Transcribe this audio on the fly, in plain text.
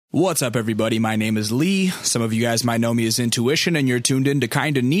What's up, everybody? My name is Lee. Some of you guys might know me as Intuition, and you're tuned in to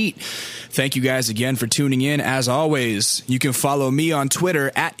Kinda Neat. Thank you guys again for tuning in. As always, you can follow me on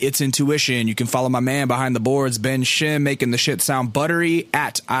Twitter at It's Intuition. You can follow my man behind the boards, Ben Shim, making the shit sound buttery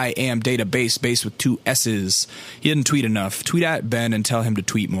at I Am Database, base with 2 S's. He didn't tweet enough. Tweet at Ben and tell him to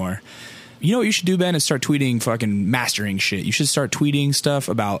tweet more. You know what you should do, Ben, is start tweeting fucking mastering shit. You should start tweeting stuff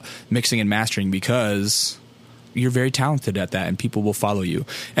about mixing and mastering because you're very talented at that and people will follow you.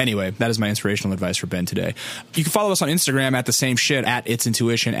 Anyway, that is my inspirational advice for Ben today. You can follow us on Instagram at the same shit, at It's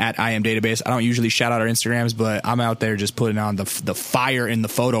Intuition, at I Am Database. I don't usually shout out our Instagrams, but I'm out there just putting on the fire in the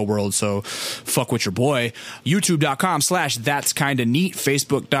photo world, so fuck with your boy. YouTube.com/That's Kinda Neat,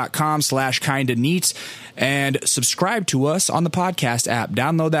 Facebook.com/Kinda Neat, and subscribe to us on the podcast app.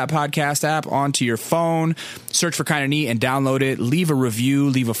 Download that podcast app onto your phone, search for Kinda Neat and download it. Leave a review,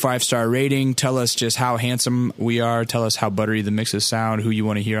 leave a 5-star rating, tell us just how handsome we are, tell us how buttery the mixes sound, who you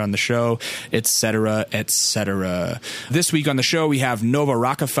want to hear on the show, etc., etc. This week on the show we have Nova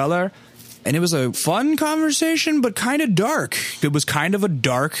Rockefeller, and it was a fun conversation, but kind of dark. It was kind of a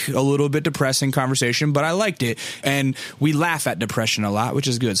dark, a little bit depressing conversation, but I liked it. And we laugh at depression a lot, which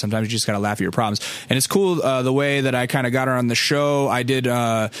is good. Sometimes you just got to laugh at your problems. And it's cool the way that I kind of got her on the show. I did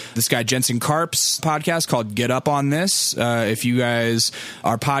this guy Jensen Karp's podcast called Get Up on This. If you guys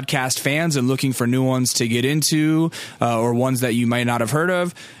are podcast fans and looking for new ones to get into or ones that you might not have heard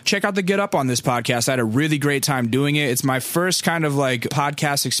of, check out the Get Up on This podcast. I had a really great time doing it. It's my first kind of like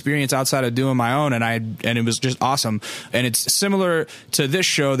podcast experience outside of doing my own, and it was just awesome. And it's similar to this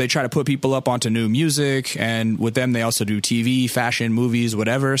show. They try to put people up onto new music, and with them they also do TV, fashion, movies,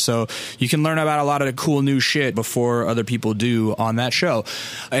 whatever, so you can learn about a lot of cool new shit before other people do on that show.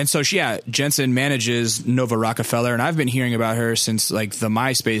 And so Jensen manages Nova Rockefeller, and I've been hearing about her since like the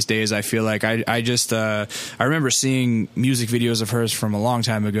MySpace days. I feel like I remember seeing music videos of hers from a long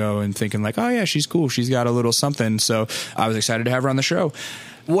time ago and thinking like, oh yeah, she's cool, she's got a little something. So I was excited to have her on the show.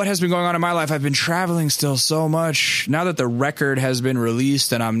 What has been going on in my life? I've been traveling still so much. Now that the record has been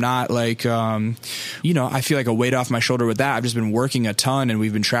released and I'm not like, I feel like a weight off my shoulder with that. I've just been working a ton, and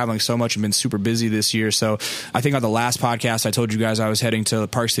we've been traveling so much and been super busy this year. So I think on the last podcast, I told you guys I was heading to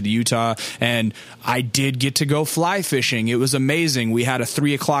Park City, Utah, and I did get to go fly fishing. It was amazing. We had a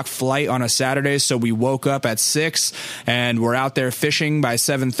 3:00 flight on a Saturday, so we woke up at 6 and we're out there fishing by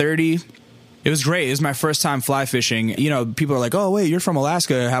 7:30. It was great. It was my first time fly fishing. You know, people are like, oh, wait, you're from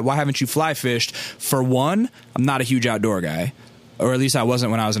Alaska. Why haven't you fly fished? For one, I'm not a huge outdoor guy. Or at least I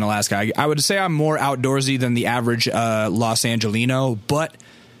wasn't when I was in Alaska. I would say I'm more outdoorsy than the average Los Angelino, but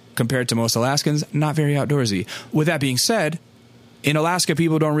compared to most Alaskans, not very outdoorsy. With that being said, in Alaska,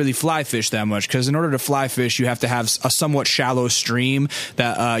 people don't really fly fish that much because in order to fly fish, you have to have a somewhat shallow stream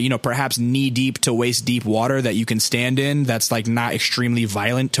that, perhaps knee deep to waist deep water that you can stand in. That's like not extremely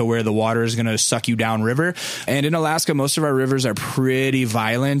violent to where the water is going to suck you down river. And in Alaska, most of our rivers are pretty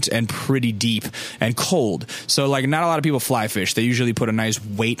violent and pretty deep and cold. So like not a lot of people fly fish. They usually put a nice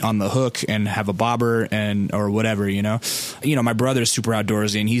weight on the hook and have a bobber or whatever, my brother's super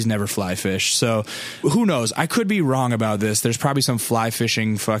outdoorsy and he's never fly fished. So who knows? I could be wrong about this. There's probably some fly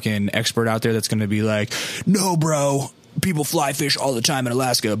fishing fucking expert out there that's going to be like, no, bro, people fly fish all the time in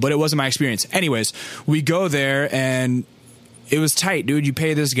Alaska, but it wasn't my experience. Anyways, we go there and it was tight, dude. You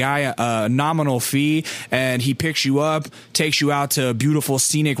pay this guy a nominal fee and he picks you up, takes you out to a beautiful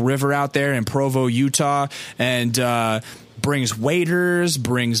scenic river out there in Provo, Utah, and brings waders,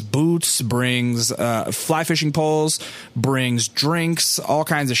 brings boots, brings fly fishing poles, brings drinks, all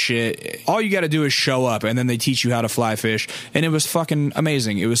kinds of shit. All you got to do is show up, and then they teach you how to fly fish. And it was fucking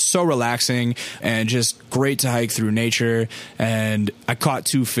amazing. It was so relaxing and just great to hike through nature. And I caught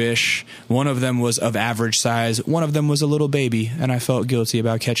 2 fish. One of them was of average size. One of them was a little baby, and I felt guilty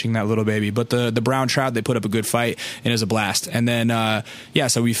about catching that little baby. But the brown trout, they put up a good fight, and it was a blast. And then,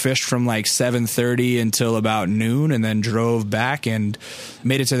 so we fished from like 7:30 until about noon, and then drove back and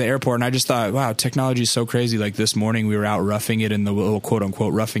made it to the airport. And I just thought, wow, technology is so crazy. Like this morning we were out roughing it in the quote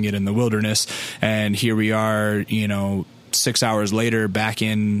unquote roughing it in the wilderness, and here we are 6 hours later back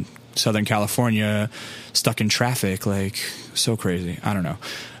in Southern California stuck in traffic. Like so crazy. I don't know.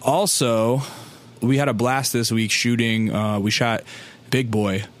 Also, we had a blast this week shooting. We shot Big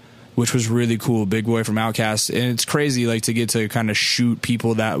Boy, which was really cool. Big Boy from Outkast. And it's crazy like to get to kind of shoot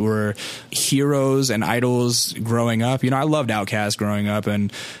people that were heroes and idols growing up. I loved Outkast growing up,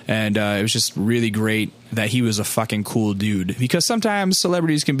 and it was just really great that he was a fucking cool dude, because sometimes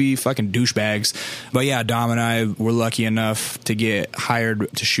celebrities can be fucking douchebags. But yeah, Dom and I were lucky enough to get hired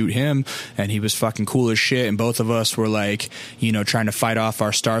to shoot him, and he was fucking cool as shit. And both of us were like, you know, trying to fight off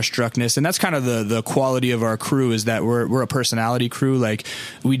our starstruckness. And that's kind of the quality of our crew, is that we're a personality crew. Like,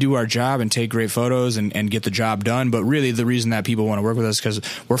 we do our job and take great photos and get the job done. But really the reason that people want to work with us because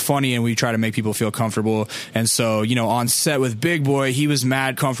we're funny and we try to make people feel comfortable. And so, you know, on set with Big Boy, he was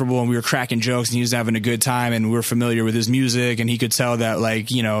mad comfortable and we were cracking jokes and he was having a good time, and we were familiar with his music, and he could tell that, like,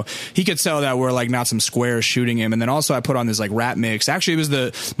 you know, he could tell that we're like not some squares shooting him. And then also I put on this like rap mix. Actually, it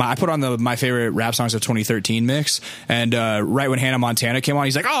was I put on my favorite rap songs of 2013 mix, and right when Hannah Montana came on,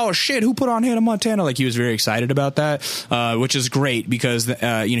 he's like, oh shit, who put on Hannah Montana? Like, he was very excited about that, which is great because you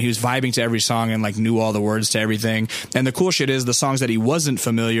know, he was vibing to every song and like knew all the words to everything. And the cool shit is the songs that he wasn't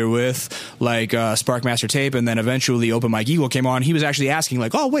familiar with, like Sparkmaster Tape, and then eventually Open Mike Eagle came on, he was actually asking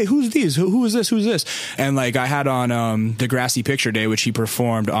like, oh wait, who's these, who is this, who's this? And like I had on the Grassy Picture Day, which he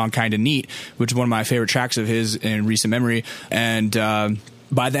performed on Kinda Neat, which is one of my favorite tracks of his in recent memory. And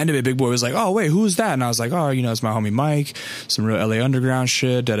by the end of it, Big Boy was like, oh, wait, who's that? And I was like, oh, you know, it's my homie Mike, some real LA Underground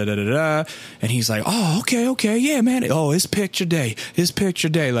shit, da-da-da-da-da. And he's like, oh, okay, yeah, man. Oh, it's picture day.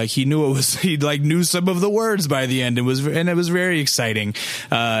 Like, he knew it was, he like knew some of the words by the end. It was very exciting.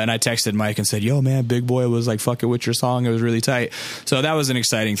 And I texted Mike and said, yo, man, Big Boy was like fucking with your song. It was really tight. So that was an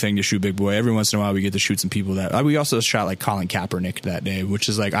exciting thing to shoot Big Boy. Every once in a while, we get to shoot some people that, we also shot like Colin Kaepernick that day, which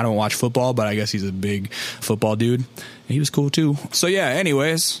is like, I don't watch football, but I guess he's a big football dude. He was cool too. So yeah,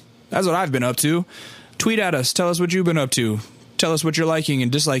 anyways, that's what I've been up to. Tweet at us. Tell us what you've been up to. Tell us what you're liking and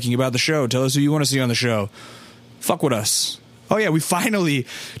disliking about the show. Tell us who you want to see on the show. Fuck with us. Oh yeah, we finally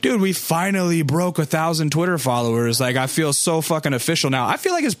broke 1,000 Twitter followers. Like, I feel so fucking official now. I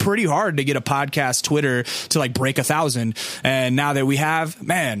feel like it's pretty hard to get a podcast Twitter to like break 1,000. And now that we have,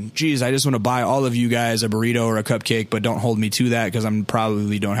 man, geez, I just want to buy all of you guys a burrito or a cupcake, but don't hold me to that because I'm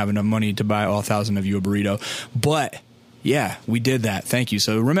probably don't have enough money to buy all 1,000 of you a burrito. But yeah, we did that. Thank you.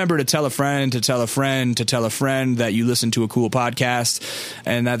 So remember to tell a friend, to tell a friend, to tell a friend that you listen to a cool podcast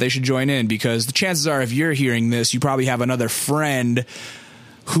and that they should join in, because the chances are if you're hearing this, you probably have another friend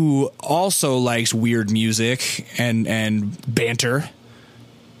who also likes weird music and banter,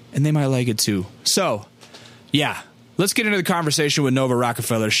 and they might like it too. So, yeah. Let's get into the conversation with Nova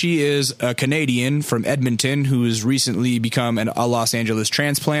Rockefeller. She is a Canadian from Edmonton who has recently become a Los Angeles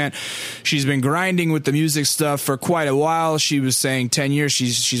transplant. She's been grinding with the music stuff for quite a while. She was saying 10 years.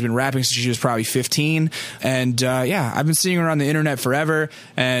 She's been rapping since she was probably 15. And yeah, I've been seeing her on the internet forever.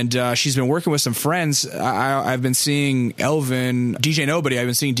 And she's been working with some friends. I've been seeing DJ Nobody. I've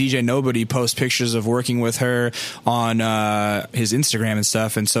been seeing DJ Nobody post pictures of working with her on his Instagram and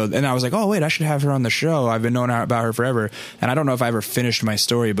stuff. And I was like, oh, wait, I should have her on the show. I've been knowing about her forever. And I don't know if I ever finished my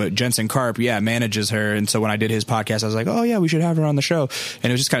story, but Jensen Karp, manages her. And so when I did his podcast, I was like, oh yeah, we should have her on the show.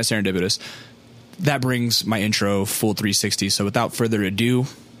 And it was just kind of serendipitous. That brings my intro full 360. So without further ado,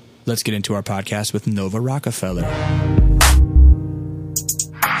 let's get into our podcast with Nova Rockefeller.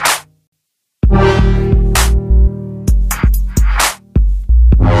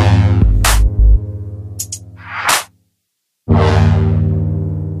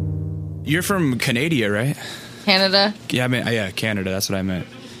 You're from Canada, right? Canada. Yeah, I mean, yeah, Canada. That's what I meant.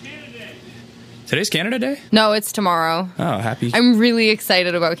 Today's Canada Day? No, it's tomorrow. Oh, happy. I'm really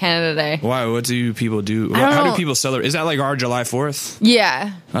excited about Canada Day. Why? What do people do? How do people celebrate? Is that like our July 4th?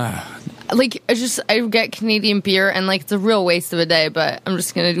 Yeah. Like, I get Canadian beer, and like it's a real waste of a day, but I'm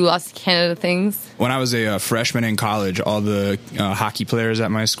just gonna do lots of Canada things. When I was a freshman in college, all the hockey players at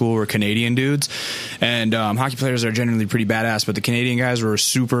my school were Canadian dudes, and hockey players are generally pretty badass, but the Canadian guys were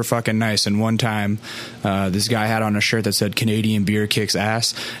super fucking nice. And one time, this guy had on a shirt that said "Canadian beer kicks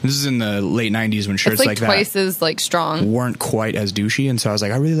ass." And this is in the late '90s when shirts it's like that twice as like strong weren't quite as douchey, and so I was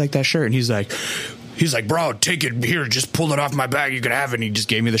like, I really like that shirt, and he's like, bro, take it here. Just pull it off my back. You can have it. And he just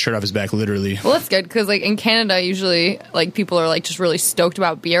gave me the shirt off his back, literally. Well, that's good, because like in Canada, usually like people are like just really stoked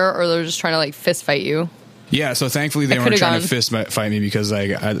about beer, or they're just trying to like fist fight you. Yeah, so thankfully they weren't trying to fist fight me, because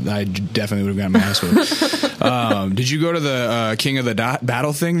like I definitely would have gotten my ass whipped. Did you go to the King of the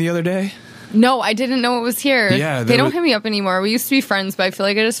Battle thing the other day? No, I didn't know it was here. Yeah, they don't hit me up anymore. We used to be friends, but I feel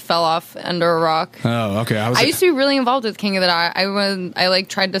like I just fell off under a rock. Oh, okay. I used to be really involved with King of the Dot. I like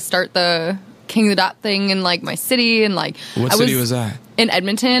tried to start the King of the Dot thing in like my city, and like what city was that? In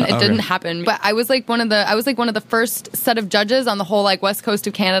Edmonton. It didn't happen, but I was like one of the first set of judges on the whole like west coast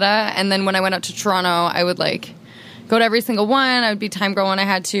of Canada. And then when I went out to Toronto, I would like go to every single one. I would be time girl when I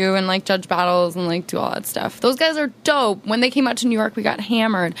had to, and like judge battles and like do all that stuff. Those guys are dope. When they came out to New York, we got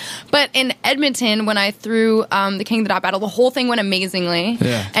hammered. But in Edmonton, when I threw the King of the Dot battle, the whole thing went amazingly.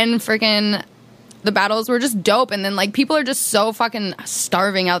 Yeah. And freaking the battles were just dope. And then like people are just so fucking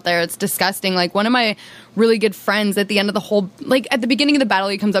starving out there. It's disgusting. Like one of my really good friends at the end of the whole, like at the beginning of the battle,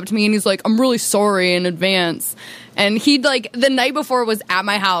 he comes up to me and he's like, I'm really sorry in advance. And he'd like the night before was at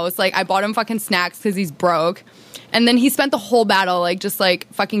my house. Like I bought him fucking snacks because he's broke. And then he spent the whole battle, like, just, like,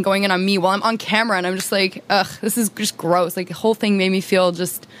 fucking going in on me while I'm on camera. And I'm just like, ugh, this is just gross. Like, the whole thing made me feel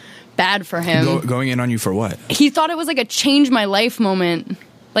just bad for him. Going in on you for what? He thought it was, like, a change my life moment.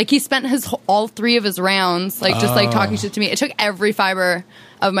 Like, he spent all 3 of his rounds, like, just, like, talking shit to me. It took every fiber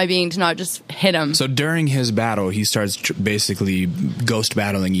of my being to not just hit him. So during his battle, he starts basically ghost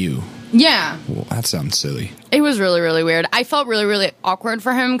battling you. Yeah. Well, that sounds silly. It was really, really weird. I felt really, really awkward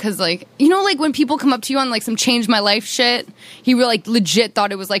for him because, like, you know, like when people come up to you on like some change my life shit, he really like legit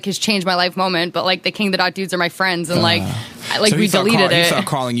thought it was like his change my life moment. But like the King the Dot dudes are my friends, and like, so we deleted it. He thought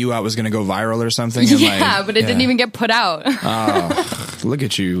calling you out was going to go viral or something. And, yeah, but it didn't even get put out. Oh, look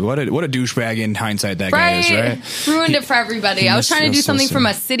at you! What a douchebag in hindsight that guy is, right? Ruined it for everybody. I was trying to do something for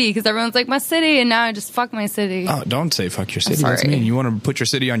my city because everyone's like my city, and now I just fuck my city. Oh, don't say fuck your city. That's mean. You want to put your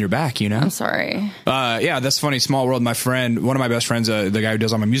city on your back, you know? I'm sorry. Yeah, that's funny. Small world. My friend, one of my best friends, the guy who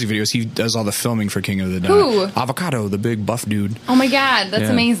does all my music videos, he does all the filming for King of the Dot. Who? Avocado, the big buff dude. Oh my god, that's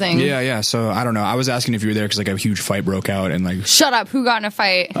amazing. Yeah. So I don't know. I was asking if you were there because like a huge fight broke out and like. Shut up. Who got in a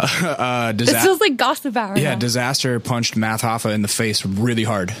fight? This feels like gossip hour. Yeah, Disaster punched Math Hoffa in the face really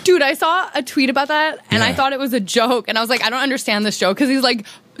hard. Dude, I saw a tweet about that and I thought it was a joke, and I was like, I don't understand this joke because he's like,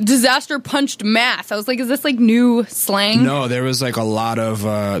 Disaster punched Math. I was like, is this like new slang? No, there was like a lot of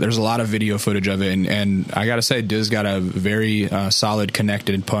video footage of it, and I gotta say, Diz got a very solid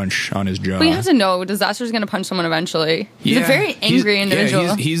connected punch on his jaw. But you have to know, Disaster's gonna punch someone eventually. He's a very angry individual.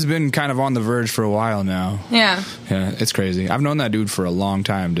 Yeah, he's been kind of on the verge for a while now. Yeah, it's crazy. I've known that dude for a long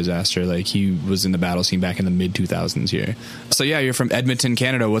time, Disaster. Like he was in the battle scene back in the mid 2000s here. So yeah, you're from Edmonton,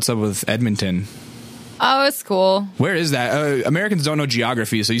 Canada. What's up with Edmonton? Oh, it's cool. Where is that? Americans don't know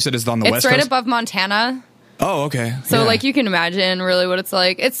geography, so you said it's on the west coast? It's right above Montana. Oh, okay. So, like, you can imagine really what it's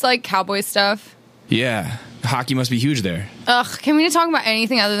like. It's like cowboy stuff. Yeah. Hockey must be huge there. Ugh, can we talk about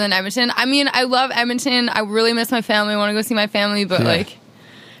anything other than Edmonton? I mean, I love Edmonton. I really miss my family. I want to go see my family, but, like,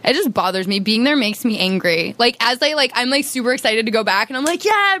 it just bothers me. Being there makes me angry. Like, I'm, like, super excited to go back, and I'm like,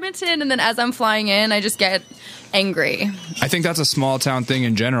 yeah, Edmonton. And then as I'm flying in, I just get angry. I think that's a small town thing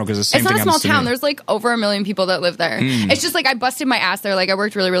in general because the same thing. It's not a small town. There's like over 1 million people that live there. It's just like I busted my ass there. Like I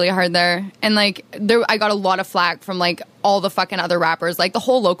worked really, really hard there, and like I got a lot of flack from like all the fucking other rappers. Like the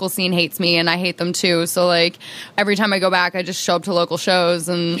whole local scene hates me, and I hate them too. So like every time I go back, I just show up to local shows.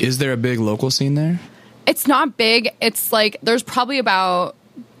 And is there a big local scene there? It's not big. It's like there's probably about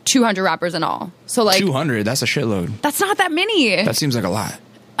 200 rappers in all. So like 200. That's a shitload. That's not that many. That seems like a lot.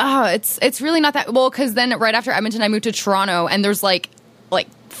 Oh, it's really not that well, because then right after Edmonton, I moved to Toronto, and there's like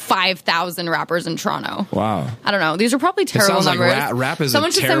 5,000 rappers in Toronto. Wow. I don't know. These are probably terrible numbers. Like rap is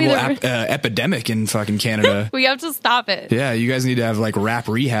a terrible epidemic in fucking Canada. We have to stop it. Yeah, you guys need to have like rap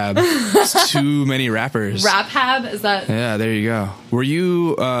rehab. It's too many rappers. Rap-hab? Is that? Yeah, there you go. Were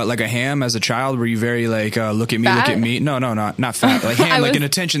you like a ham as a child? Were you very like look at me, fat? Look at me? No, not fat. Like ham, like an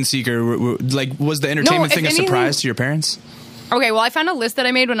attention seeker. Like was the entertainment thing a surprise to your parents? Okay, well, I found a list that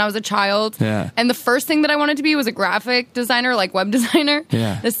I made when I was a child. Yeah. And the first thing that I wanted to be was a graphic designer, like web designer.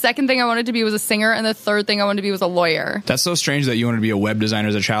 Yeah. The second thing I wanted to be was a singer, and the third thing I wanted to be was a lawyer. That's so strange that you wanted to be a web designer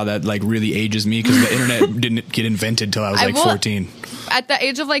as a child. That like really ages me because the internet didn't get invented till I was 14. At the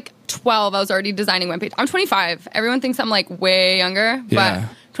age of like 12, I was already designing web pages. I'm 25. Everyone thinks I'm like way younger, but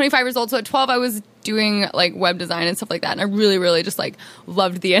 25 years old. So at 12, I was doing like web design and stuff like that, and I really, really just like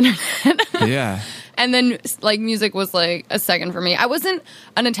loved the internet. Yeah. And then, like, music was, like, a second for me. I wasn't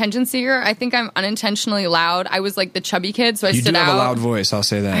an attention seeker. I think I'm unintentionally loud. I was, like, the chubby kid, so I stood out. You do have a loud voice, I'll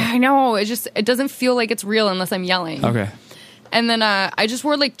say that. I know. It doesn't feel like it's real unless I'm yelling. Okay. And then I just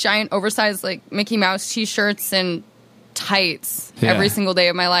wore, like, giant, oversized, like, Mickey Mouse T-shirts and tights every single day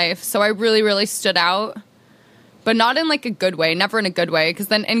of my life. So I really, really stood out. But not in, like, a good way. Never in a good way. Because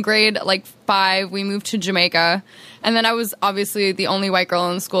then in grade, like, 5, we moved to Jamaica. And then I was obviously the only white girl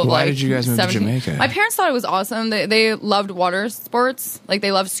in the school. Why did you guys move to Jamaica? My parents thought it was awesome. They loved water sports. Like,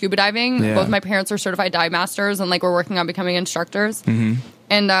 they loved scuba diving. Yeah. Both my parents are certified dive masters. And, like, we're working on becoming instructors. Mm-hmm.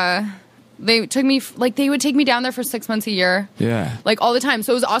 And they took me, like, they would take me down there for 6 months a year. Yeah. Like, all the time.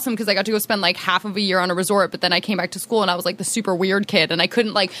 So it was awesome because I got to go spend, like, half of a year on a resort. But then I came back to school and I was, like, the super weird kid. And I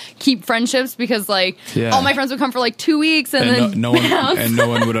couldn't, like, keep friendships because, like, all my friends would come for, like, 2 weeks and then no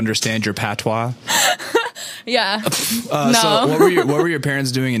one would understand your patois. Yeah. So what were your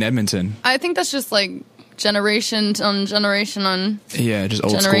parents doing in Edmonton? I think that's just, like, generation on generation on just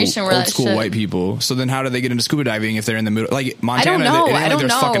old generation school, old school white people. So then how do they get into scuba diving if they're in the middle? Like Montana, I don't know.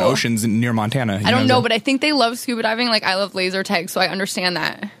 There's fucking oceans near Montana. I don't know, but I think they love scuba diving. Like I love laser tag, so I understand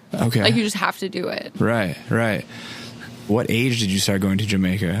that. Okay. Like you just have to do it. Right. What age did you start going to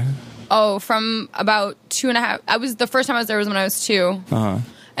Jamaica? Oh, from about 2.5. The first time I was there was when I was 2. Uh-huh.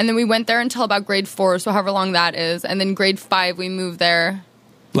 And then we went there until about grade 4, so however long that is. And then grade 5, we moved there.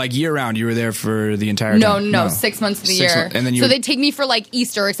 Like year round, you were there for the entire time? No, 6 months of the year. And then so they take me for like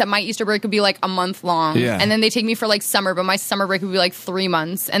Easter, except my Easter break would be like a month long. Yeah. And then they take me for like summer, but my summer break would be like 3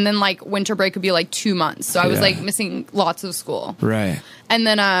 months. And then like winter break would be like 2 months. So I was like missing lots of school. Right. And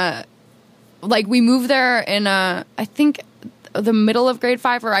then like we moved there in I think the middle of grade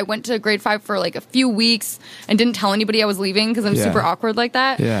 5, or I went to grade 5 for like a few weeks and didn't tell anybody I was leaving because I'm super awkward like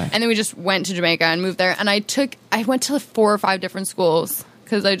that. Yeah. And then we just went to Jamaica and moved there. And I went to 4 or 5 different schools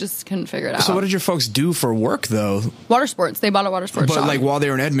because I just couldn't figure it out. So what did your folks do for work though? Water sports. They bought a water sports shop. But like while they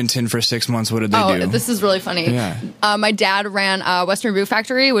were in Edmonton for 6 months, what did they do? This is really funny. Yeah. My dad ran Western Boot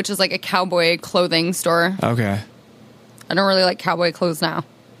Factory, which is like a cowboy clothing store. Okay. I don't really like cowboy clothes now.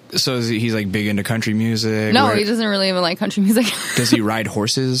 So he's like big into country music? No, he doesn't really even like country music. Does he ride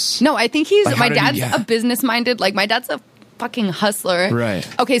horses? No, I think my dad's a business minded. Like my dad's a fucking hustler. Right.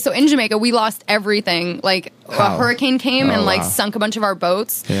 Okay, so in Jamaica we lost everything. Like a hurricane came and like sunk a bunch of our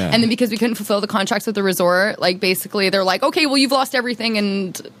boats. Yeah. And then because we couldn't fulfill the contracts with the resort, like basically they're like, okay, well you've lost everything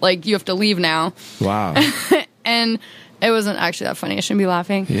and like you have to leave now. Wow. And it wasn't actually that funny. I shouldn't be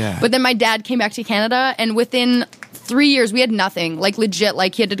laughing. Yeah. But then my dad came back to Canada, and within 3 years, we had nothing. Like, legit.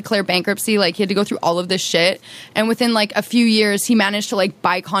 Like, he had to declare bankruptcy. Like, he had to go through all of this shit. And within, like, a few years, he managed to, like,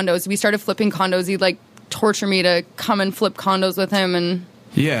 buy condos. We started flipping condos. He'd, like, torture me to come and flip condos with him. And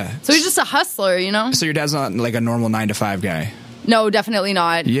yeah. so he's just a hustler, you know? So your dad's not, like, a normal 9-to-5 guy? No, definitely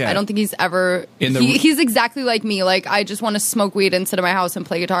not. Yeah. I don't think he's ever... He's exactly like me. Like, I just want to smoke weed and sit in my house and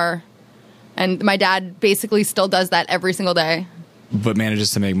play guitar. And my dad basically still does that every single day. But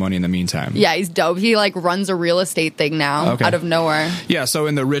manages to make money in the meantime. Yeah, he's dope. He like runs a real estate thing now out of nowhere. Yeah, so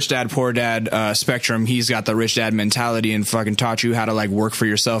in the rich dad, poor dad spectrum, he's got the rich dad mentality and fucking taught you how to like work for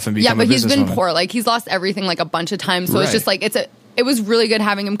yourself and become a businesswoman. Yeah, but he's been poor. Like he's lost everything like a bunch of times. So it's just like it was really good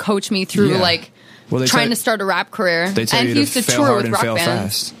having him coach me through like trying to start a rap career. They tell and you he used to fail tour hard with and rock fail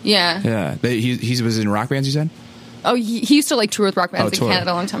bands. fast. Yeah. Yeah. He was in rock bands, you said? Oh, he used to like tour with rock bands in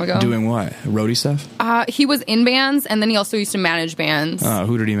Canada a long time ago. Doing what? Roadie stuff? He was in bands, and then he also used to manage bands.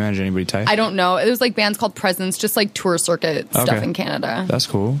 Who did he manage? Anybody tight? I don't know. It was like bands called Presence, just like tour circuit stuff in Canada. That's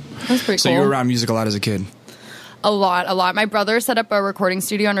cool. That's pretty cool. So you were around music a lot as a kid? A lot. My brother set up a recording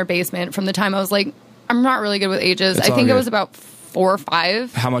studio in our basement from the time I was like, I'm not really good with ages. I think I was about 4 or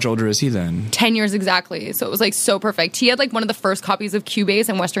 5. How much older is he then? 10 years exactly. So it was like so perfect. He had like one of the first copies of Cubase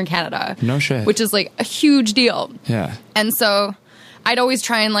in Western Canada. No shit. Which is like a huge deal. Yeah. And so I'd always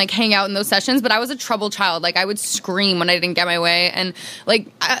try and like hang out in those sessions, but I was a trouble child. Like I would scream when I didn't get my way. And like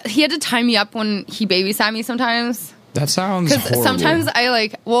he had to tie me up when he babysat me sometimes. That sounds horrible. Because sometimes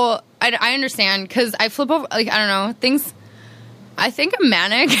I understand because I flip over, like, I don't know, things, I think I'm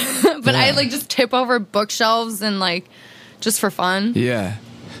manic, but I like just tip over bookshelves and like, just for fun. Yeah.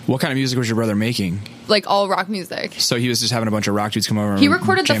 What kind of music was your brother making? Like all rock music. So he was just having a bunch of rock dudes come over and he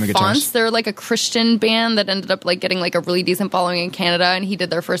recorded the guitars? Fonts. They're like a Christian band that ended up like getting like a really decent following in Canada, and he did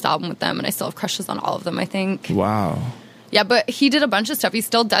their first album with them, and I still have crushes on all of them, I think. Wow. Yeah, but he did a bunch of stuff. He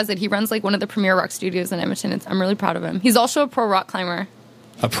still does it. He runs like one of the premier rock studios in Edmonton. I'm really proud of him. He's also a pro rock climber.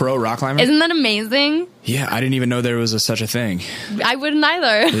 A pro rock climber? Isn't that amazing? Yeah, I didn't even know there was such a thing. I wouldn't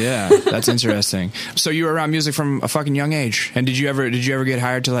either. Yeah, that's interesting. So you were around music from a fucking young age, and did you ever get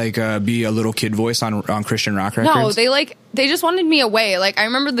hired to like be a little kid voice on Christian rock records? No, they just wanted me away. Like I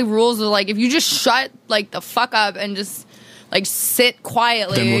remember the rules were like if you just shut like the fuck up and just like sit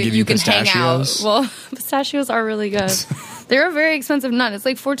quietly, then we'll give you can hang out. Well, pistachios are really good. They're a very expensive nut. It's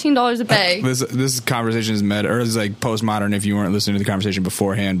like $14 a bag. This conversation is meta, or is like postmodern if you weren't listening to the conversation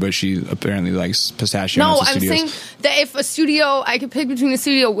beforehand, but she apparently likes pistachio nuts. No, I'm saying that if a studio, I could pick between a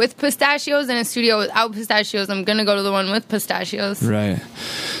studio with pistachios and a studio without pistachios, I'm going to go to the one with pistachios. Right.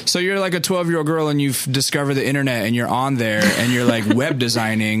 So you're like a 12-year-old girl and you've discovered the internet and you're on there and you're like web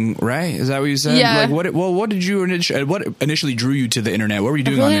designing, right? Is that what you said? Yeah. Like what initially drew you to the internet? What were you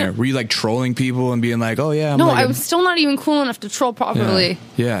doing on there? Were you like trolling people and being like, oh yeah, I'm still not even cool enough to troll properly.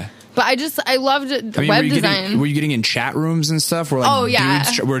 Yeah. But I loved web design. Were you getting in chat rooms and stuff? Where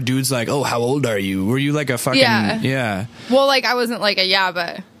like were dudes like, oh, how old are you? Were you like a fucking yeah? Well, like I wasn't like a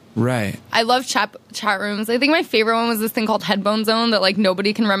but Right. I love chat rooms. I think my favorite one was this thing called Headbone Zone that like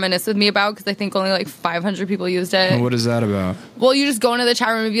nobody can reminisce with me about because I think only like 500 people used it. And what is that about? Well, you just go into the chat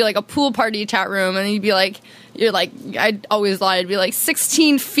room, it'd be like a pool party chat room, and you'd be like, I'd always lie, it'd be like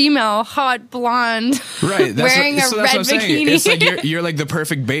 16 female, hot, blonde, right, wearing a red bikini. It's like you're like the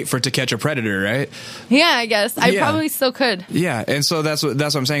perfect bait for To Catch a Predator, right? Yeah, I guess. I probably still could. Yeah, and so that's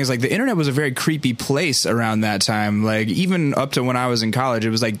what I'm saying is like the internet was a very creepy place around that time. Like even up to when I was in college, it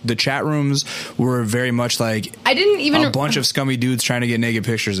was like the chat rooms were very much like a bunch of scummy dudes trying to get naked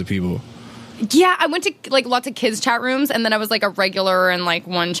pictures of people. Yeah, I went to like lots of kids chat rooms, and then I was like a regular in like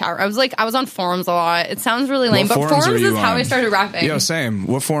one chat room. I was on forums a lot. It sounds really lame, but forums is how I started rapping. Yo, same.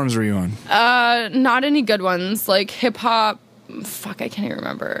 What forums were you on? Not any good ones. Like hip hop. Fuck, I can't even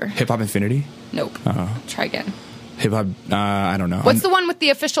remember. Hip Hop Infinity? Nope. Try again. Hip hop. I don't know. What's the one with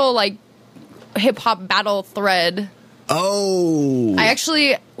the official like hip hop battle thread? Oh,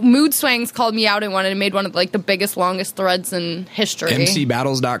 Mood Swings called me out and made one of like the biggest, longest threads in history.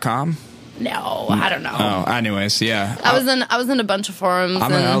 MCBattles.com? No, I don't know. Oh, anyways, yeah. I was in a bunch of forums.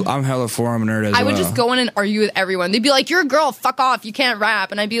 I'm hella forum nerd as well. I would just go in and argue with everyone. They'd be like, "You're a girl, fuck off, you can't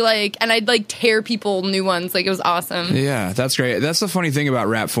rap," and I'd be like, I'd tear people new ones. Like it was awesome. Yeah, that's great. That's the funny thing about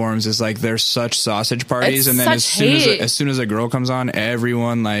rap forums is like they're such sausage parties, and then as soon as a girl comes on,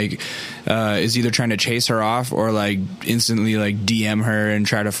 everyone is either trying to chase her off or like instantly like DM her and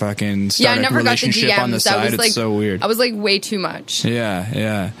try to fucking start a relationship on the side. It's so weird. I was like way too much.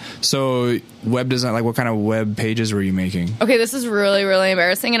 Yeah. So web design, like what kind of web pages were you making? Okay, this is really, really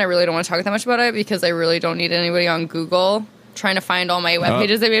embarrassing, and I really don't want to talk that much about it because I really don't need anybody on Google trying to find all my web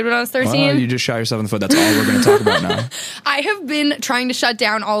pages I made when I was 13. You just shot yourself in the foot. That's all we're going to talk about now. I have been trying to shut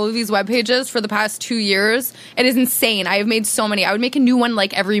down all of these web pages for the past 2 years. It is insane. I have made so many. I would make a new one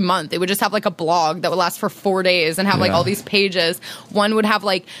like every month. It would just have like a blog that would last for 4 days and have like all these pages. One would have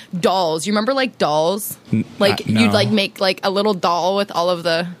like dolls. You remember like dolls? Like no. you'd like make like a little doll with all of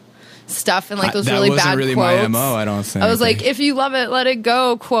the stuff and like those really bad quotes. That wasn't really my MO, I don't think. I was like, if you love it, let it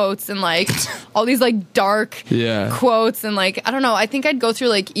go quotes and like all these like dark quotes and like, I don't know. I think I'd go through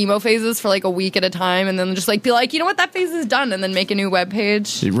like emo phases for like a week at a time and then just like be like, you know what, that phase is done, and then make a new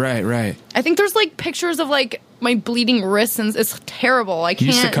webpage. Right. I think there's like pictures of like my bleeding wrists and it's terrible. I can't. You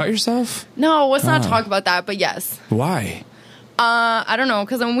used to cut yourself? No, let's not talk about that, but yes. Why? I don't know,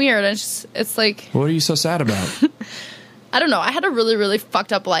 because I'm weird. It's like... What are you so sad about? I don't know. I had a really, really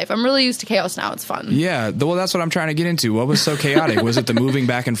fucked up life. I'm really used to chaos now. It's fun. Yeah. Well, that's what I'm trying to get into. What was so chaotic? Was it the moving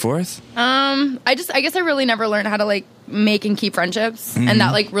back and forth? I guess I really never learned how to like make and keep friendships. And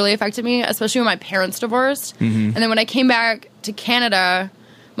that like really affected me, especially when my parents divorced. And then when I came back to Canada,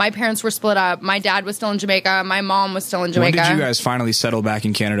 my parents were split up. My dad was still in Jamaica. My mom was still in Jamaica. When did you guys finally settle back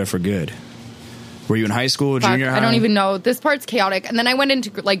in Canada for good? Were you in high school, junior high? I don't even know. This part's chaotic. And then I went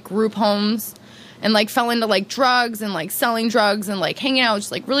into like group homes and like fell into like drugs and like selling drugs and like hanging out with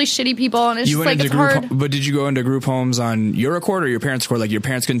just like really shitty people, and it's just like it's hard. But did you go into group homes on your accord or your parents' accord? Like your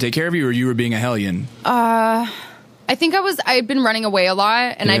parents couldn't take care of you, or you were being a hellion? I think I'd been running away a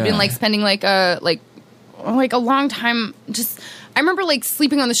lot, and I'd been like spending like a long time just. I remember like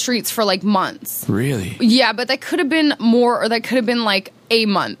sleeping on the streets for like months. Really? Yeah, but that could have been more, or that could have been like a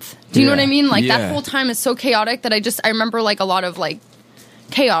month. Do you know what I mean? Like that whole time is so chaotic that I remember like a lot of like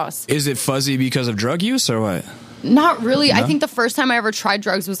chaos. Is it fuzzy because of drug use or what? Not really. No? I think the first time I ever tried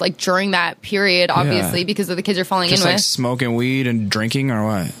drugs was like during that period, obviously, because of the kids you're falling in with. Just like smoking weed and drinking or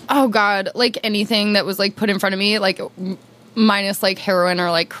what? Oh God, like anything that was like put in front of me, like minus like heroin or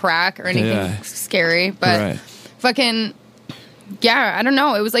like crack or anything scary, but fucking. Yeah, I don't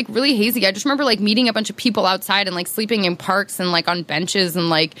know. It was like really hazy. I just remember like meeting a bunch of people outside and like sleeping in parks and like on benches and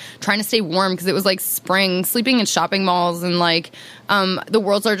like trying to stay warm because it was like spring, sleeping in shopping malls and like the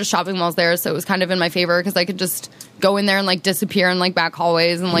world's largest shopping malls there. So it was kind of in my favor because I could just go in there and like disappear in like back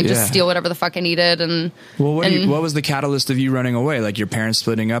hallways and like just steal whatever the fuck I needed. And well, what was the catalyst of you running away? Like your parents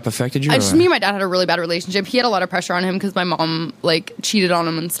splitting up affected you? Me and my dad had a really bad relationship. He had a lot of pressure on him because my mom like cheated on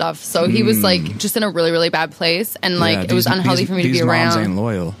him and stuff. So he was like just in a really, really bad place, and like it was unhealthy for me to be around. These moms ain't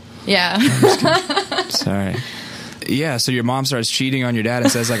loyal. Yeah. Sorry. Yeah, so your mom starts cheating on your dad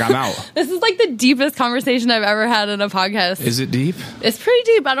and says, like, I'm out. This is like the deepest conversation I've ever had in a podcast. Is it deep? It's pretty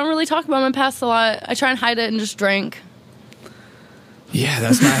deep. I don't really talk about my past a lot. I try and hide it and just drink. Yeah,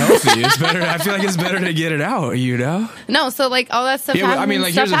 that's not healthy. It's better. I feel like it's better to get it out, you know? No, so like all that stuff happens. I mean,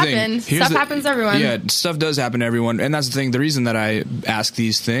 like, stuff here's the happens. thing. Stuff happens to everyone. Yeah, stuff does happen to everyone. And that's the thing. The reason that I ask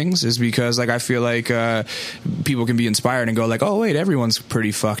these things is because, like, I feel like people can be inspired and go like, oh, wait, everyone's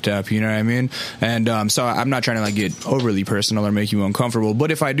pretty fucked up. You know what I mean? And so I'm not trying to, like, get overly personal or make you uncomfortable.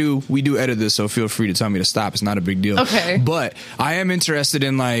 But if I do, we do edit this, so feel free to tell me to stop. It's not a big deal. Okay. But I am interested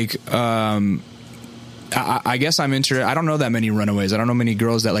in, like... I guess I'm interested. I don't know that many runaways. I don't know many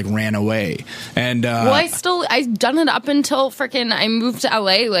girls that like ran away. And well, I've done it up until freaking I moved to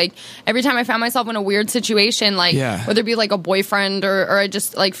LA. Like every time I found myself in a weird situation, like whether it be like a boyfriend or I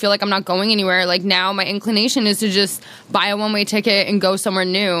just like feel like I'm not going anywhere. Like now my inclination is to just buy a one-way ticket and go somewhere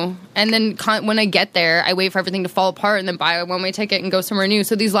new. And then when I get there, I wait for everything to fall apart and then buy a one-way ticket and go somewhere new.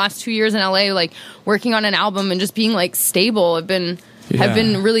 So these last 2 years in LA, like working on an album and just being like stable, have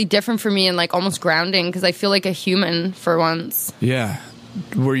been really different for me and like almost grounding because I feel like a human for once. Yeah.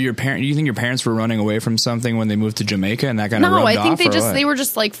 Were your parents? Do you think your parents were running away from something when they moved to Jamaica and that kind of rubbed off? No, I think they were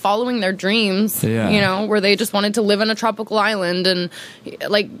just like following their dreams. Yeah. You know, where they just wanted to live on a tropical island and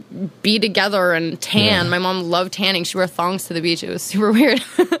like be together and tan. Yeah. My mom loved tanning. She wore thongs to the beach. It was super weird.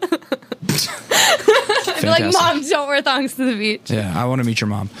 I'd be like, Mom, don't wear thongs to the beach. Yeah, I want to meet your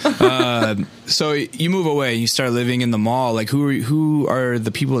mom. So you move away, you start living in the mall. Like, who are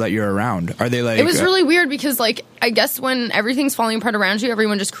the people that you're around? Are they like... It was really weird because, like, I guess when everything's falling apart around you,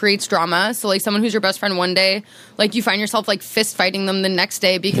 everyone just creates drama. So, like, someone who's your best friend one day, like, you find yourself, like, fist fighting them the next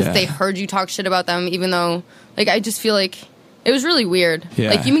day because they heard you talk shit about them, even though, like, I just feel like... It was really weird.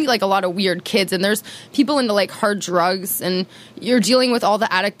 Yeah. Like, you meet, like, a lot of weird kids, and there's people into, like, hard drugs, and you're dealing with all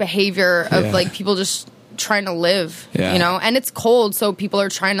the addict behavior of, like, people just trying to live, you know? And it's cold, so people are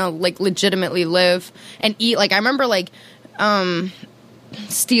trying to, like, legitimately live and eat. Like, I remember, like,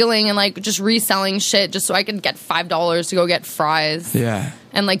 stealing and, like, just reselling shit just so I could get $5 to go get fries. Yeah.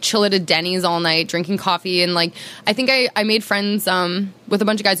 And, like, chill at a Denny's all night, drinking coffee. And, like, I think I made friends with a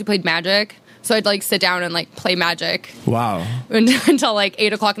bunch of guys who played Magic. So I'd, like, sit down and, like, play Magic. Wow. Until, like,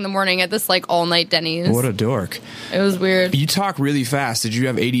 8 o'clock in the morning at this, like, all-night Denny's. What a dork. It was weird. You talk really fast. Did you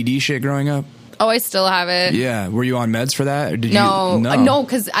have ADD shit growing up? Oh, I still have it. Yeah. Were you on meds for that? Or did No,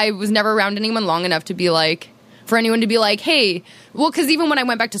 because I was never around anyone long enough to be, like... For anyone to be like, hey... Well, because even when I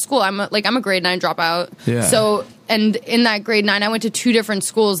went back to school, I'm a grade 9 dropout. Yeah. So... And in that grade 9, I went to 2 different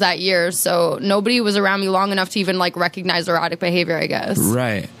schools that year, so nobody was around me long enough to even, like, recognize erratic behavior, I guess.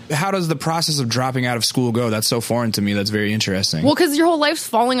 Right. How does the process of dropping out of school go? That's so foreign to me. That's very interesting. Well, because your whole life's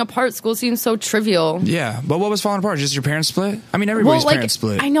falling apart. School seems so trivial. Yeah. But what was falling apart? Just your parents split? I mean, everybody's parents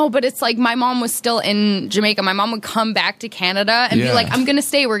split. I know, but it's like my mom was still in Jamaica. My mom would come back to Canada and be like, I'm going to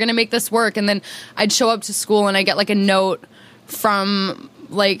stay. We're going to make this work. And then I'd show up to school and I get, like, a note from...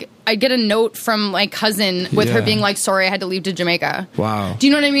 Like, I'd get a note from my cousin with her being like, sorry, I had to leave to Jamaica. Wow. Do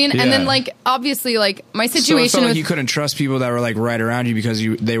you know what I mean? Yeah. And then, like, obviously, like, my situation so it felt like you couldn't trust people that were, like, right around you because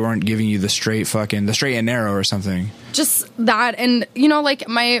they weren't giving you the straight and narrow or something. Just that. And, you know, like,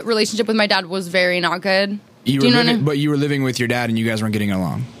 my relationship with my dad was very not good. But you were living with your dad and you guys weren't getting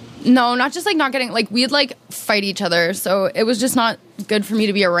along. No, not just, like, not getting... Like, we'd, like, fight each other. So it was just not good for me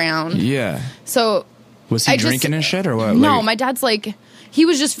to be around. Yeah. So... Was he drinking and shit or what? No, my dad's, like... He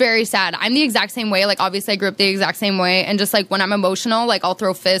was just very sad. I'm the exact same way. Like, obviously, I grew up the exact same way. And just, like, when I'm emotional, like, I'll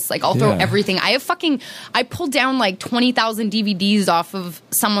throw fists. Like, I'll throw everything. I pulled down, like, 20,000 DVDs off of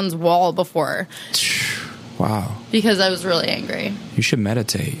someone's wall before. Wow. Because I was really angry. You should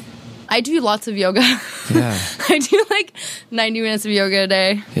meditate. I do lots of yoga. Yeah. I do, like, 90 minutes of yoga a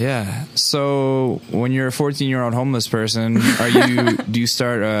day. Yeah. So, when you're a 14-year-old homeless person, do you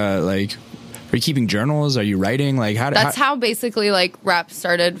start, like... Are you keeping journals? Are you writing? Like That's how basically like rap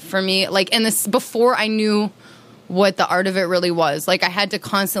started for me. Like, and this before I knew what the art of it really was. Like, I had to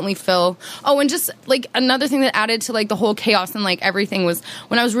constantly fill. Oh, and just like another thing that added to like the whole chaos and like everything was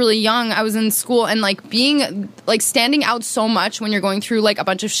when I was really young, I was in school and like being like standing out so much when you're going through like a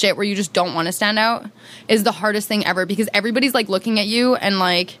bunch of shit where you just don't want to stand out is the hardest thing ever because everybody's like looking at you and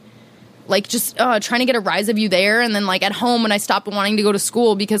like just trying to get a rise of you there. And then, like, at home when I stopped wanting to go to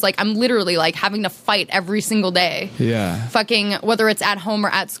school because, like, I'm literally, like, having to fight every single day. Yeah. Fucking, whether it's at home or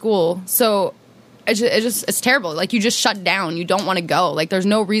at school. So, it's terrible. Like, you just shut down. You don't want to go. Like, there's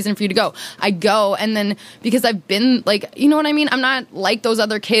no reason for you to go. I go, and then, because I've been, like, you know what I mean? I'm not like those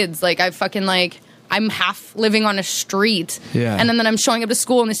other kids. Like, I fucking, like... I'm half living on a street. Yeah. And then I'm showing up to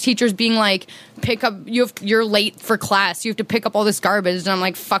school and this teacher's being like, you're late for class. You have to pick up all this garbage. And I'm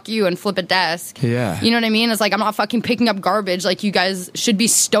like, fuck you, and flip a desk. Yeah. You know what I mean? It's like, I'm not fucking picking up garbage. Like, you guys should be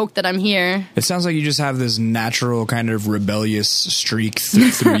stoked that I'm here. It sounds like you just have this natural kind of rebellious streak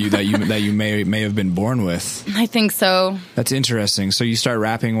through you that you may have been born with. I think so. That's interesting. So you start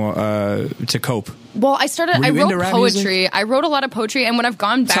rapping to cope. Well, I wrote poetry. Music? I wrote a lot of poetry, and when I've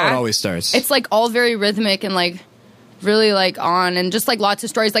gone back... That's how it always starts. It's, like, all very rhythmic and, like, really, like, on, and just, like, lots of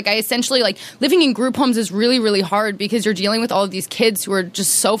stories. Like, I essentially, like, living in group homes is really, really hard because you're dealing with all of these kids who are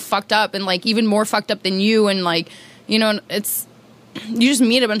just so fucked up and, like, even more fucked up than you, and, like, you know, it's... You just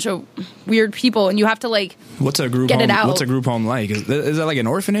meet a bunch of weird people, and you have to, like, What's a group home like? Is that like an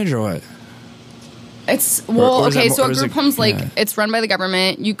orphanage or what? It's well, okay. So a group home's like it's run by the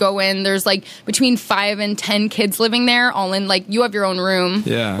government. You go in. There's like between 5 and 10 kids living there, all in like you have your own room,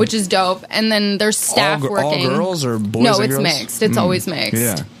 which is dope. And then there's staff working. All girls or boys? No, and it's girls? Mixed. It's always mixed.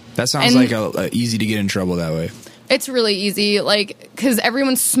 Yeah, that sounds like easy to get in trouble that way. It's really easy, like because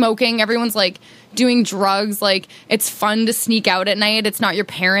everyone's smoking, everyone's like doing drugs. Like it's fun to sneak out at night. It's not your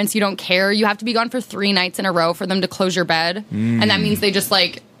parents. You don't care. You have to be gone for 3 nights in a row for them to close your bed, and that means they just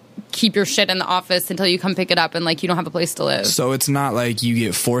like keep your shit in the office until you come pick it up, and like you don't have a place to live. So it's not like you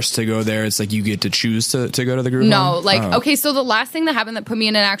get forced to go there. It's like you get to choose to go to the group home? No, like okay, so the last thing that happened that put me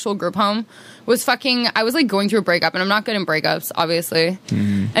in an actual group home was I was like going through a breakup, and I'm not good in breakups, obviously.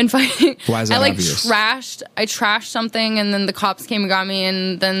 And fucking why is that I obvious? trashed something, and then the cops came and got me,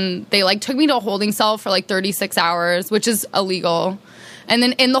 and then they like took me to a holding cell for like 36 hours, which is illegal. And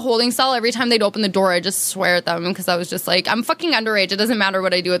then in the holding cell, every time they'd open the door, I'd just swear at them because I was just like, I'm fucking underage. It doesn't matter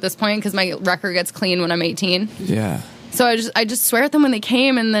what I do at this point because my record gets clean when I'm 18. Yeah. So I just swear at them when they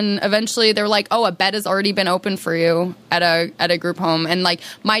came, and then eventually they were like, "Oh, a bed has already been open for you at a group home." And like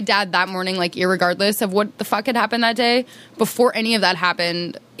my dad that morning, like irregardless of what the fuck had happened that day, before any of that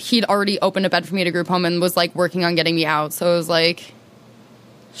happened, he'd already opened a bed for me at a group home and was like working on getting me out. So it was like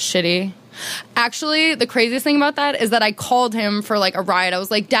shitty. Actually, the craziest thing about that is that I called him for like a ride. I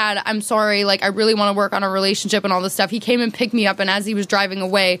was like, Dad, I'm sorry. Like, I really want to work on a relationship and all this stuff. He came and picked me up, and as he was driving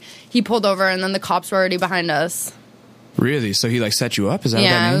away, he pulled over, and then the cops were already behind us. Really? So he like set you up? Is that what that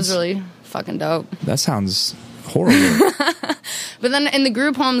means? Yeah, it was really fucking dope. That sounds horrible. But then in the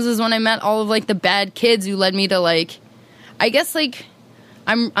group homes is when I met all of like the bad kids who led me to like, I guess like,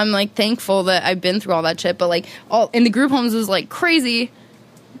 I'm like thankful that I've been through all that shit. But like all in the group homes was like crazy.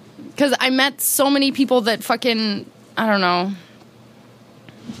 Because I met so many people that fucking, I don't know.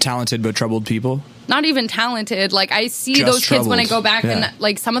 Talented but troubled people? Not even talented. Like, I see just those troubled. Kids when I go back, and,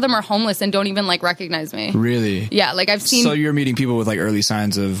 like, some of them are homeless and don't even, like, recognize me. Really? Yeah, like, I've seen... So you're meeting people with, like, early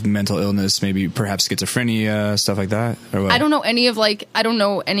signs of mental illness, maybe perhaps schizophrenia, stuff like that? Or what? I don't know any of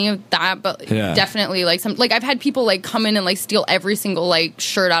that, but definitely, like, some... Like, I've had people, like, come in and, like, steal every single, like,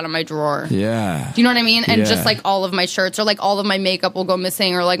 shirt out of my drawer. Yeah. Do you know what I mean? And just, like, all of my shirts, or, like, all of my makeup will go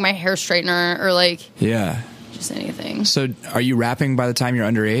missing, or, like, my hair straightener, or, like... Yeah. Anything. So are you rapping by the time you're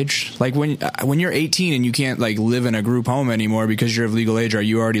underage? Like when you're 18 and you can't like live in a group home anymore because you're of legal age, are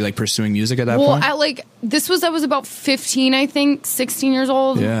you already like pursuing music at that point? Well, I was about 15, I think, 16 years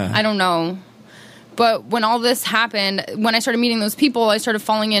old. Yeah. I don't know. But when all this happened, when I started meeting those people, I started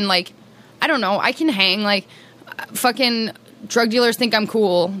falling in like, I don't know, I can hang like fucking drug dealers think I'm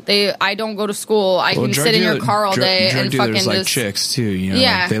cool. I don't go to school. I can sit in your car all day and fucking like just chicks too. You know,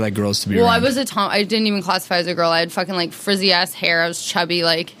 yeah. Like, they like girls to be. Well, around. I was I didn't even classify as a girl. I had fucking like frizzy ass hair. I was chubby.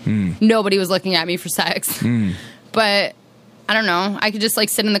 Like nobody was looking at me for sex. But I don't know. I could just like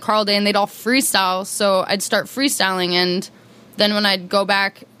sit in the car all day, and they'd all freestyle. So I'd start freestyling, and then when I'd go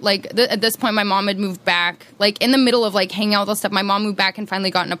back, like at this point, my mom had moved back. Like in the middle of like hanging out with all stuff, my mom moved back and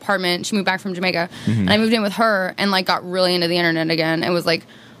finally got an apartment. She moved back from Jamaica, and I moved in with her and like got really into the internet again. It was like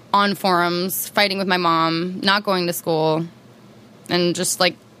on forums, fighting with my mom, not going to school, and just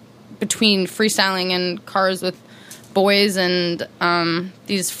like between freestyling and cars with boys and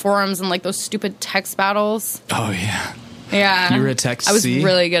these forums and like those stupid text battles. Oh yeah. Yeah. You were a text I was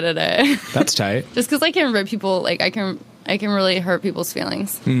really good at it. That's tight. Just because I can rip people, like I can really hurt people's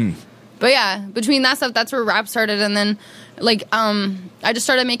feelings. But yeah, between that stuff, that's where rap started. And then, like, I just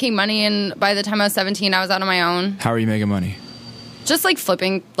started making money. And by the time I was 17, I was out on my own. How are you making money? Just, like,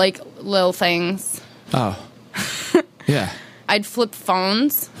 flipping, like, little things. Oh. Yeah. I'd flip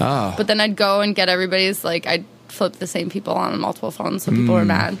phones. Oh. But then I'd go and get everybody's, like, I'd flip the same people on multiple phones so people are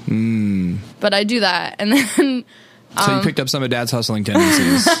mad. But I do that. And then... So you picked up some of Dad's hustling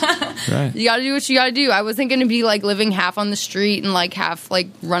tendencies. Right. You gotta do what you gotta do. I wasn't gonna be like living half on the street and like half like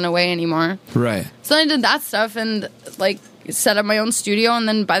run away anymore. Right. So I did that stuff and like set up my own studio. And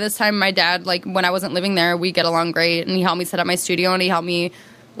then by this time, my dad, like when I wasn't living there, we get along great. And he helped me set up my studio, and he helped me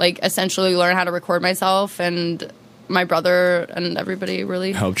like essentially learn how to record myself, and my brother and everybody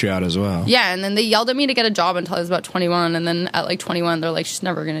really helped you out as well. Yeah, and then they yelled at me to get a job until I was about 21, and then at like 21 they're like, she's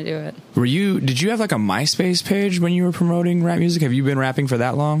never gonna do it. Did you have like a MySpace page when you were promoting rap music? Have you been rapping for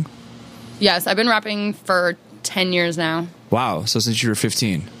that long? Yes, I've been rapping for 10 years now. Wow, so since you were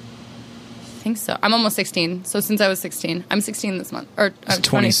 15. I think so. I'm almost 16, so since I was 16. I'm 16 this month, or I'm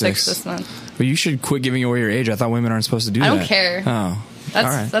 26 this month. Well, you should quit giving away your age. I thought women aren't supposed to do that. I don't care. Oh.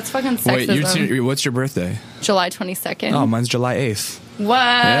 That's fucking sexism. Wait, what's your birthday? July 22nd. Oh, mine's July 8th. What?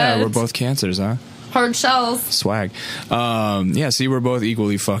 Yeah, we're both Cancers, huh? Hard shells. Swag. Yeah, see, we're both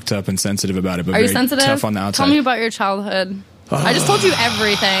equally fucked up and sensitive about it, but Are very you sensitive? tough on the outside. Tell me about your childhood. I just told you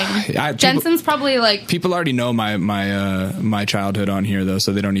everything. Jensen's probably like... People already know my childhood on here, though,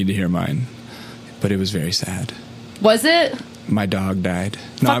 so they don't need to hear mine. But it was very sad. Was it? My dog died.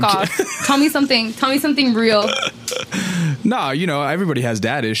 Fuck off. Tell me something real. No, everybody has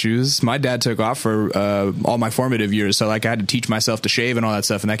dad issues. My dad took off for all my formative years, so like I had to teach myself to shave and all that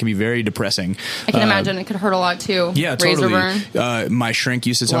stuff, and that can be very depressing. I can imagine it could hurt a lot too. Yeah, totally. Razor burn. My shrink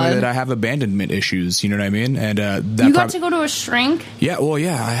used to tell me that I have abandonment issues. You know what I mean? And you got to go to a shrink? Yeah, well,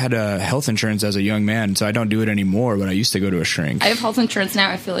 yeah. I had health insurance as a young man, so I don't do it anymore. But I used to go to a shrink. I have health insurance now.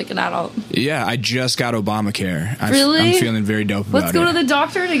 I feel like an adult. Yeah, I just got Obamacare. Really? I'm feeling very dope about it. Let's go to the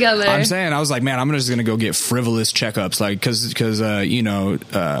doctor together. I'm saying, I was like, man, I'm just gonna go get frivolous checkups, like because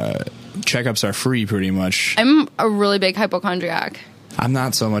checkups are free pretty much. I'm a really big hypochondriac. I'm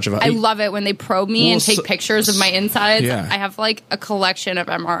not so much of a... I love it when they probe me and take pictures of my insides. Yeah. I have like a collection of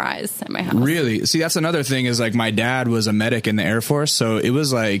MRIs at my house. Really? See, that's another thing is like my dad was a medic in the Air Force, so it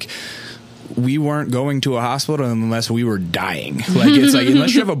was like we weren't going to a hospital unless we were dying. Like it's like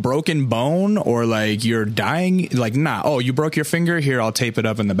unless you have a broken bone or like you're dying, like oh, you broke your finger, here I'll tape it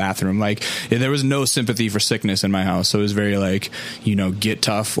up in the bathroom. Like there was no sympathy for sickness in my house, so it was very like get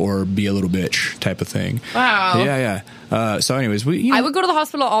tough or be a little bitch type of thing. Wow. Yeah. So anyways, I would go to the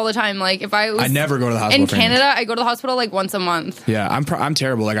hospital all the time. Like if I never go to the hospital in Canada. I go to the hospital like once a month. Yeah, I'm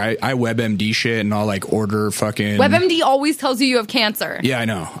terrible. Like I WebMD shit and I'll like order fucking. WebMD always tells you have cancer. Yeah, I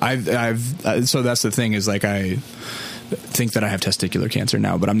know. So that's the thing is like I think that I have testicular cancer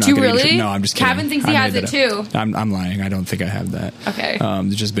now, but I'm not. Do you really? No, I'm just kidding. Kevin thinks he has it too. I'm lying. I don't think I have that. Okay.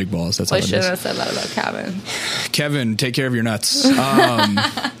 It's just big balls. That's all it is. I shouldn't have said that about Kevin. Kevin, take care of your nuts.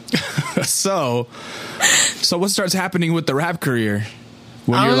 So what starts happening with the rap career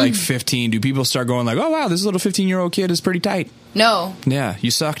when you're like 15? Do people start going like, oh wow, this little 15-year-old kid is pretty tight? No. Yeah,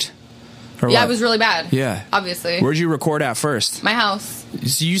 you sucked. Or yeah, what? it was really bad. Yeah, obviously. Where'd you record at first? My house.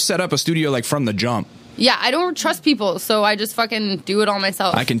 So you set up a studio like from the jump. Yeah, I don't trust people, so I just fucking do it all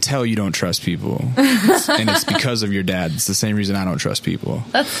myself. I can tell you don't trust people, and it's because of your dad. It's the same reason I don't trust people.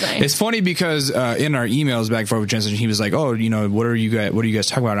 That's nice. It's funny because in our emails back and forth with Jensen, he was like, "Oh, what are you guys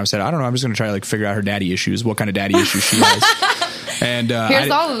talking about?" And I said, "I don't know. I'm just going to try to like figure out her daddy issues. What kind of daddy issues she has." And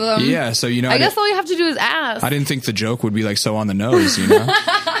here's all of them. Yeah, so I guess all you have to do is ask. I didn't think the joke would be like so on the nose,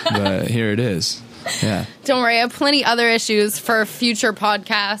 but here it is. Yeah. Don't worry, I have plenty other issues for future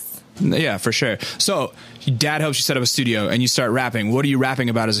podcasts. Yeah, for sure. So, dad helps you set up a studio, and you start rapping. What are you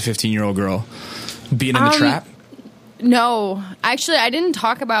rapping about as a 15-year-old girl? Being in the trap? No. Actually, I didn't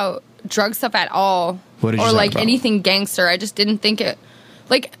talk about drug stuff at all. What did you talk about? Anything gangster. I just didn't think it...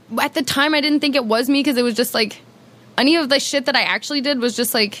 Like, at the time, I didn't think it was me, because it was just, like... Any of the shit that I actually did was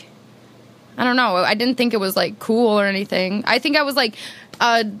just, like... I don't know. I didn't think it was, like, cool or anything. I think I was, like...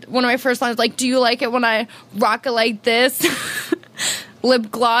 one of my first lines, like, do you like it when I rock it like this?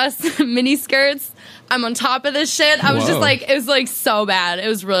 Lip gloss, mini skirts. I'm on top of this shit. I was just like, it was like so bad. It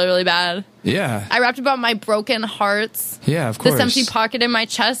was really, really bad. Yeah. I rapped about my broken hearts. Yeah, of course. This empty pocket in my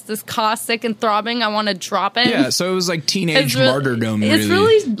chest, this caustic and throbbing. I want to drop it. Yeah, so it was like teenage martyrdom. It's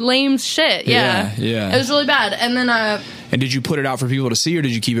really lame shit. Yeah. Yeah. It was really bad. And then, and did you put it out for people to see, or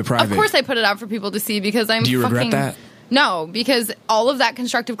did you keep it private? Of course I put it out for people to see because I'm Do you regret that? No, because all of that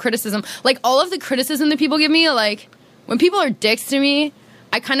constructive criticism, like all of the criticism that people give me, like when people are dicks to me,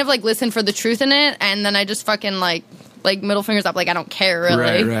 I kind of like listen for the truth in it, and then I just fucking like middle fingers up, like I don't care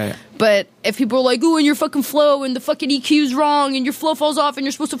really. Right. But if people are like, "Ooh, and your fucking flow and the fucking EQ's wrong and your flow falls off and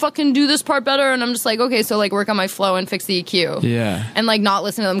you're supposed to fucking do this part better," and I'm just like, okay, so like work on my flow and fix the EQ. Yeah. And like not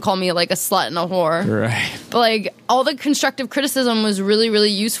listen to them call me like a slut and a whore. Right. But like all the constructive criticism was really,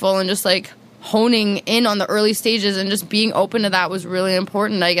 really useful, and just like honing in on the early stages and just being open to that was really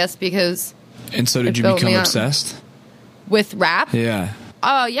important, I guess, because. And so did you become obsessed with rap? Yeah.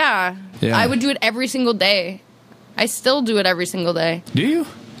 Oh, yeah. I would do it every single day. I still do it every single day. Do you?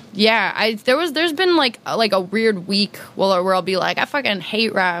 Yeah. There's been like a weird week where I'll be like, I fucking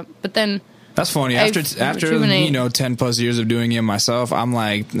hate rap. But then That's funny. After rejuvenate. 10 plus years of doing it myself, I'm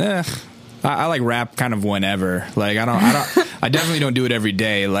like, I like rap kind of whenever. Like I definitely don't do it every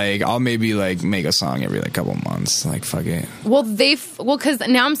day. Like I'll maybe like make a song every like couple months. Like fuck it. Well, because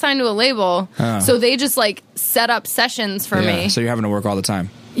now I'm signed to a label, so they just like set up sessions for me. So you're having to work all the time.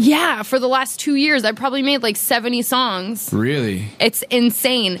 Yeah, for the last 2 years, I probably made like 70 songs. Really? It's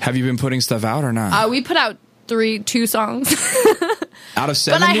insane. Have you been putting stuff out or not? We put out 2 songs. Out of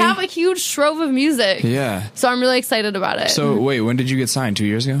 70? But I have a huge trove of music. Yeah. So I'm really excited about it. So wait, when did you get signed? 2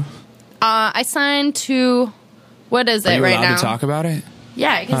 years ago? I signed to, what is it right now? Are you allowed to talk about it?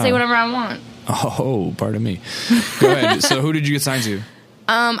 Yeah, I can say whatever I want. Oh, pardon me. Go ahead. So who did you get signed to?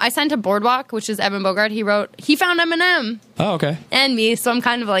 I signed to Boardwalk, which is Evan Bogart. He found Eminem. Oh, okay. And me, so I'm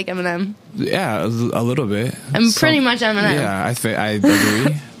kind of like Eminem. Yeah, a little bit. I'm pretty much Eminem. Yeah, I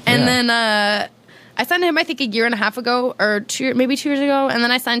agree. And then I signed to him, I think, a year and a half ago, or maybe 2 years ago. And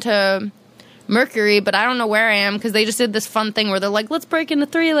then I signed to Mercury, but I don't know where I am because they just did this fun thing where they're like, let's break into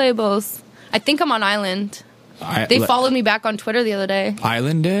 3 labels. I think I'm on Island. They followed me back on Twitter the other day.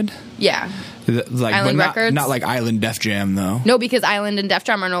 Island did? Yeah. Like Island Records? Not like Island Def Jam though. No, because Island and Def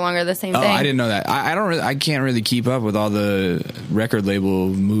Jam are no longer the same thing. I didn't know that. I can't really keep up with all the record label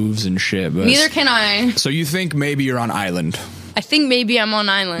moves and shit. But neither can I. So you think maybe you're on Island? I think maybe I'm on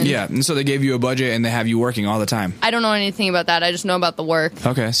Island. Yeah, and so they gave you a budget and they have you working all the time. I don't know anything about that. I just know about the work.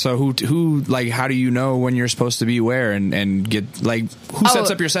 Okay, so who like how do you know when you're supposed to be where and get like who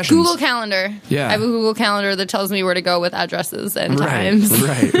sets up your sessions? Google Calendar. Yeah, I have a Google Calendar that tells me where to go with addresses and times.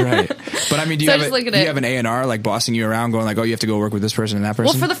 Right. But I mean, do you have an A&R like bossing you around, going like, oh, you have to go work with this person and that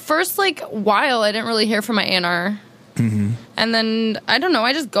person? Well, for the first like while, I didn't really hear from my A&R, and then I don't know.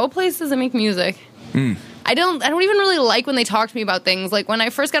 I just go places and make music. I don't even really like when they talk to me about things. Like when I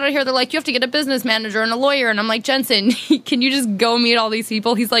first got out here, they're like, you have to get a business manager and a lawyer. And I'm like, Jensen, can you just go meet all these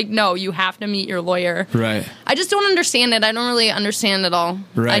people? He's like, no, you have to meet your lawyer. Right. I just don't understand it. I don't really understand it all.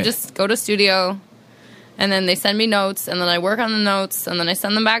 Right. I just go to studio and then they send me notes and then I work on the notes and then I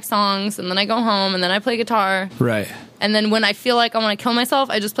send them back songs and then I go home and then I play guitar. Right. And then when I feel like I want to kill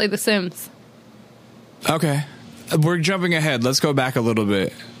myself, I just play The Sims. Okay. We're jumping ahead. Let's go back a little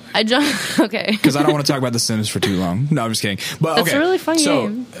bit. Okay. Because I don't want to talk about The Sims for too long. No, I'm just kidding. But That's a really fun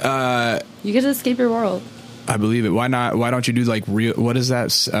game. So, you get to escape your world. I believe it. Why not? Why don't you do like real? What is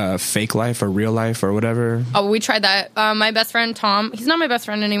that? Fake life or real life or whatever? Oh, we tried that. My best friend Tom. He's not my best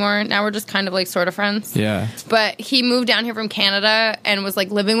friend anymore. Now we're just kind of like sort of friends. Yeah. But he moved down here from Canada and was like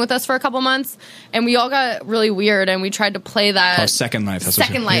living with us for a couple months, and we all got really weird. And we tried to play that. Oh, Second Life. That's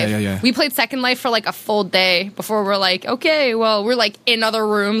Second Life. Yeah. We played Second Life for like a full day before we're like, okay, well, we're like in other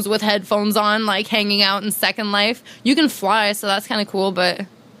rooms with headphones on, like hanging out in Second Life. You can fly, so that's kind of cool, but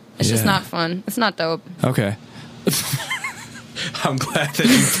it's just not fun. It's not dope. Okay. I'm glad that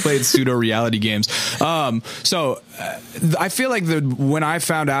you played pseudo reality games. So I feel like when I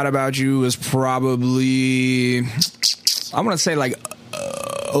found out about you was probably, I'm gonna say like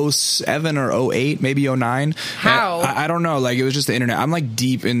 07 or 08, maybe 09. How? I don't know. Like it was just the internet. I'm like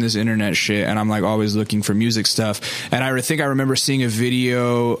deep in this internet shit, and I'm like always looking for music stuff. And I think I remember seeing a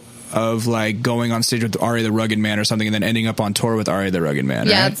video of like going on stage with Ari the Rugged Man or something and then ending up on tour with Ari the Rugged Man.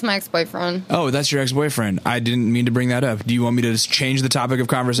 Yeah, right? it's my ex-boyfriend. Oh, that's your ex-boyfriend. I didn't mean to bring that up. Do you want me to just change the topic of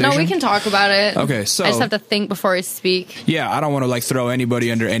conversation? No, we can talk about it. Okay, so I just have to think before I speak. Yeah, I don't want to like throw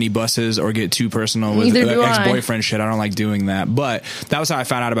anybody under any buses or get too personal with Neither do ex-boyfriend shit. I don't like doing that. But that was how I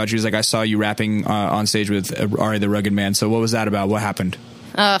found out about you. Is like I saw you rapping on stage with Ari the Rugged Man. So what was that about? What happened?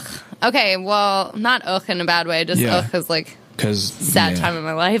 Ugh. Okay, well, not ugh in a bad way. Just ugh is like sad time in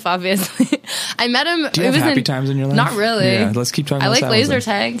my life, obviously. I met him. Do you have happy times in your life? Not really. Yeah, let's keep talking I about like laser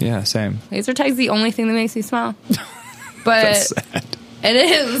tag. Yeah, same. Laser tag's the only thing that makes me smile. But that's sad. It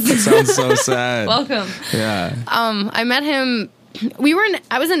is. It sounds so sad. Welcome. Yeah. I met him.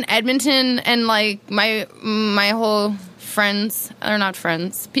 I was in Edmonton, and like my whole friends, or not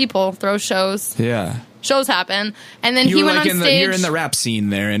friends, people throw shows. Yeah. Shows happen, and then he went on stage. You're in the rap scene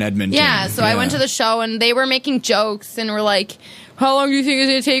there in Edmonton. Yeah, so I went to the show, and they were making jokes, and were like, how long do you think it's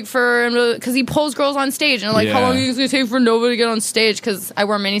going to take for... Because he pulls girls on stage, and like, how long do you think it's going to take for nobody to get on stage? Because I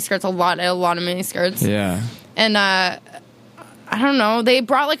wore miniskirts a lot. I had a lot of miniskirts. Yeah. And I don't know. They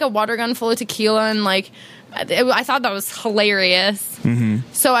brought like a water gun full of tequila, and like... I thought that was hilarious.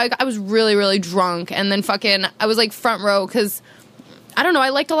 Mm-hmm. So I was really, really drunk, and then I was like front row, because... I don't know. I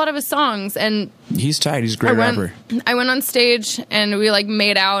liked a lot of his songs, and he's tight. He's a great rapper. I went on stage, and we like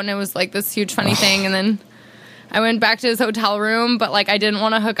made out, and it was like this huge funny thing, and then I went back to his hotel room, but like I didn't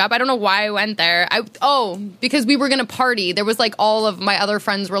want to hook up. I don't know why I went there. Because we were gonna party. There was like all of my other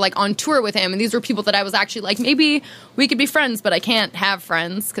friends were like on tour with him, and these were people that I was actually like, maybe we could be friends, but I can't have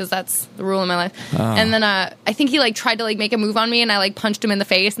friends because that's the rule in my life. And then I think he like tried to like make a move on me, and I like punched him in the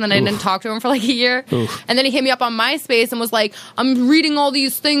face, and then I didn't talk to him for like a year. And then he hit me up on MySpace and was like, I'm reading all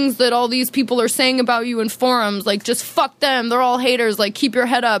these things that all these people are saying about you in forums. Like, just fuck them. They're all haters. Like, keep your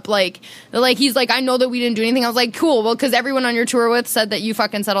head up. Like he's like, I know that we didn't do anything. I was like, cool. Well, because everyone on your tour with said that you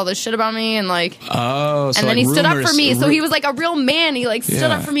fucking said all this shit about me, and like, and then he stood up for me. So he was like a real man. He like stood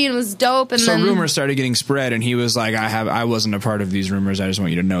up for me and was dope. And so then rumors started getting spread, and he was like, I wasn't a part of these rumors. I just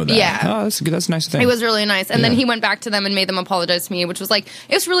want you to know that. Yeah. Oh, that's good. That's a nice thing. It was really nice. And then he went back to them and made them apologize to me, which was like,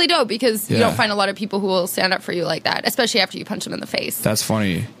 it's really dope because you don't find a lot of people who will stand up for you like that, especially after you punch them in the face. That's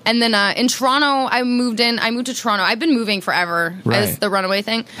funny. And then in Toronto, I moved to Toronto. I've been moving forever as the runaway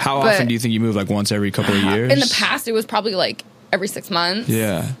thing. How often do you think you move? Like once every couple of years? In the past, it was probably like every 6 months.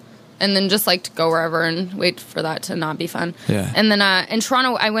 Yeah. And then just like to go wherever and wait for that to not be fun. Yeah. And then in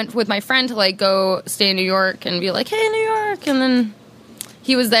Toronto, I went with my friend to like go stay in New York and be like, hey, New York. And then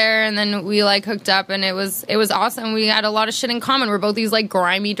he was there, and then we like hooked up, and it was awesome. We had a lot of shit in common. We're both these like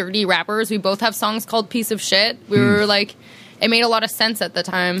grimy, dirty rappers. We both have songs called Piece of Shit. We were like, it made a lot of sense at the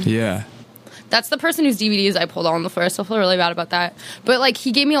time. Yeah. That's the person whose DVDs I pulled on the floor. I still feel really bad about that. But like,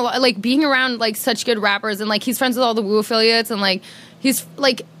 he gave me a lot, like being around like such good rappers, and like he's friends with all the Wu affiliates, and like he's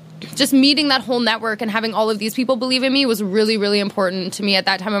like just meeting that whole network and having all of these people believe in me was really, really important to me at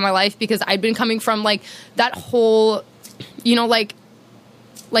that time in my life, because I'd been coming from like that whole, you know, like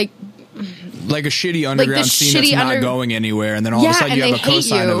a shitty underground scene that's not going anywhere, and then all of a sudden you have a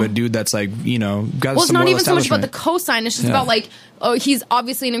cosign of a dude that's like, you know, got well, it's some not loyal even so much about the cosign. It's just about like, oh, he's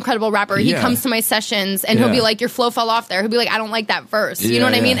obviously an incredible rapper. He comes to my sessions and he'll be like, your flow fell off there. He'll be like, I don't like that verse. You know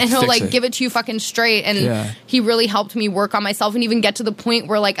what I mean? And he'll like give it to you fucking straight. And he really helped me work on myself and even get to the point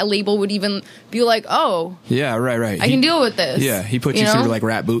where like a label would even be like, oh, yeah, right. I can deal with this. Yeah, he put you through like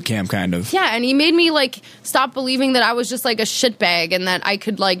rap boot camp kind of. Yeah, and he made me like stop believing that I was just like a shitbag and that I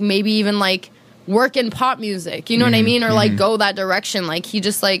could like maybe even like work in pop music, you know what I mean? Or like go that direction. Like he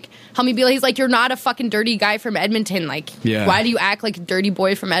just like helped me be like, he's like, you're not a fucking dirty guy from Edmonton. Like, why do you act like a dirty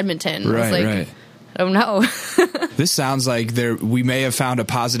boy from Edmonton? I was like, I don't know. This sounds like we may have found a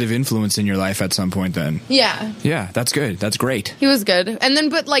positive influence in your life at some point then. Yeah. Yeah, that's good. That's great. He was good. And then,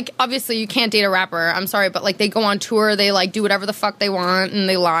 but like, obviously you can't date a rapper. I'm sorry, but like they go on tour, they like do whatever the fuck they want and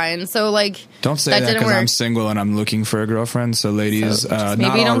they lie. And so like, don't say that because I'm single and I'm looking for a girlfriend. So ladies, not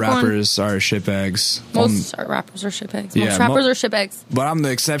all rappers are shitbags. Most rappers are shitbags. Most rappers are shitbags. But I'm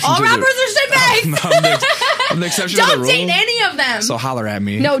the exception all to rappers are shitbags! I'm the exception to the rule. Don't date any of them. So holler at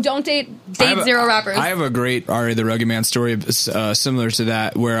me. No, don't date zero rappers. I have a great Ari the Rugged Man story similar to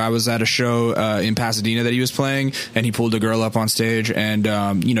that, where I was at a show in Pasadena that he was playing, and he pulled a girl up on stage and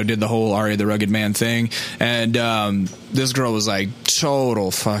did the whole Ari the Rugged Man thing, and this girl was like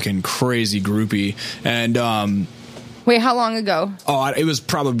total fucking crazy groupie, and wait, how long ago? Oh, it was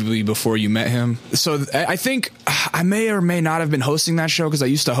probably before you met him. So I think I may or may not have been hosting that show because I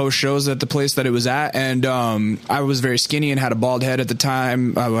used to host shows at the place that it was at. And I was very skinny and had a bald head at the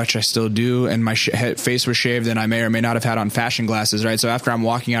time, which I still do. And my face was shaved, and I may or may not have had on fashion glasses, right? So after I'm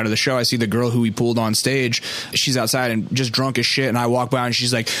walking out of the show, I see the girl who he pulled on stage. She's outside and just drunk as shit. And I walk by and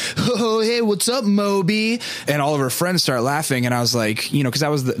she's like, oh, hey, what's up, Moby? And all of her friends start laughing. And I was like, because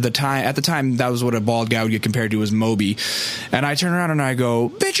that was the time. At the time, that was what a bald guy would get compared to, was Moby. And I turn around and I go,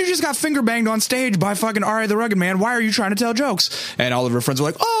 bitch, you just got finger banged on stage by fucking Ari the Rugged Man. Why are you trying to tell jokes? And all of her friends were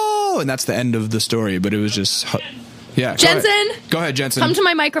like, oh, and that's the end of the story. But it was just, yeah. Jensen. Go ahead, Jensen. Come to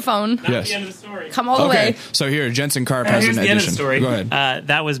my microphone. That's the end of the story. Come all the way. So here, Jensen Karp has an the addition. End of the story. Go ahead.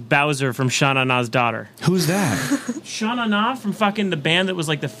 That was Bowser from Shauna Na's daughter. Who's that? Shauna Na from fucking the band that was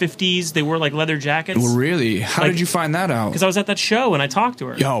like the 50s. They wore like leather jackets. Well, really? How did you find that out? Because I was at that show and I talked to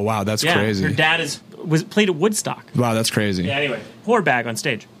her. Oh, wow, that's crazy. Her dad played at Woodstock. Wow, that's crazy. Yeah, anyway. Whore bag on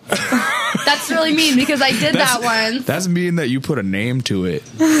stage. That's really mean because I did that once. That's mean that you put a name to it.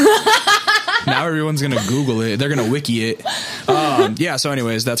 Now everyone's going to Google it. They're going to wiki it. Yeah, so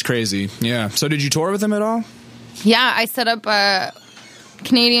anyways, that's crazy. Yeah. So did you tour with him at all? Yeah, I set up a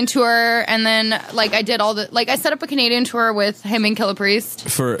Canadian tour, and then I did all the I set up a Canadian tour with him and Killah Priest.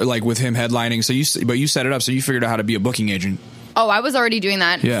 For with him headlining. So you set it up, so you figured out how to be a booking agent. Oh, I was already doing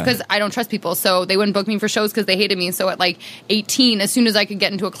that because I don't trust people, so they wouldn't book me for shows because they hated me. So at 18, as soon as I could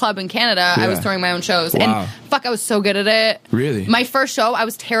get into a club in Canada, I was throwing my own shows. Wow. And I was so good at it. Really? My first show, I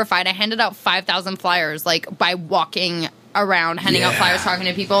was terrified. I handed out 5,000 flyers by walking around handing out flyers, talking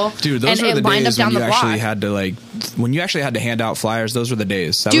to people. Dude, those and were the lined days up when down you the actually block. had to when you actually had to hand out flyers, those were the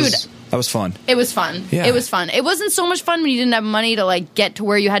days. Dude. That was fun. It was fun. Yeah. It was fun. It wasn't so much fun when you didn't have money to, like, get to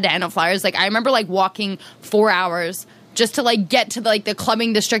where you had to hand out flyers. Like, I remember, like, walking 4 hours just to, like, get to, like, the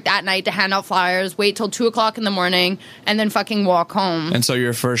clubbing district at night to hand out flyers, wait till 2 o'clock in the morning, and then fucking walk home. And so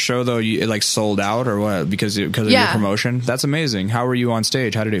your first show, though, it, like, sold out or what? Because of your promotion? That's amazing. How were you on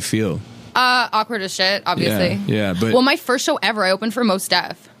stage? How did it feel? Awkward as shit, obviously. Yeah, but... Well, my first show ever, I opened for Mos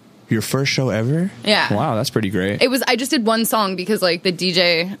Def. Your first show ever? Yeah. Wow, that's pretty great. I just did one song because, like, the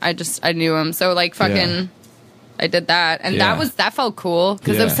DJ, I knew him. So, like, fucking, I did that. And that felt cool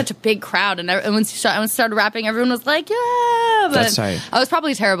because there was such a big crowd. And once I started rapping, everyone was like, yeah. But that's tight. I was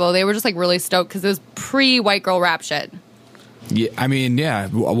probably terrible. They were just, like, really stoked because it was pre-white girl rap shit. Yeah, I mean,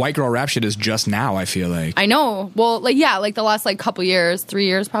 white girl rap shit is just now, I feel like. I know. Well, like, like the last, like, couple years, 3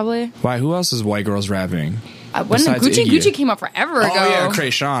 years probably. Why? Who else is white girls rapping? When Gucci came out forever ago. Oh, yeah,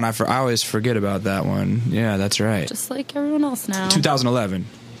 Krayshawn. I always forget about that one. Yeah, that's right. Just like everyone else now. 2011.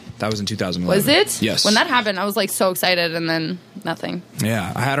 That was in 2011. Was it? Yes. When that happened, I was, like, so excited, and then nothing.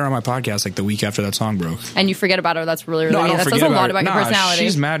 Yeah, I had her on my podcast, like, the week after that song broke. And you forget about her. That's really, really No, I don't that forget says a about lot her. about your personality.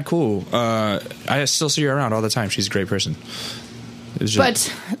 She's mad cool. I still see her around all the time. She's a great person.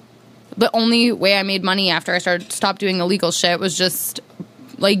 But the only way I made money after I stopped doing illegal shit was just,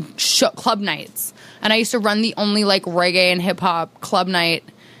 like, club nights. And I used to run the only, like, reggae and hip-hop club night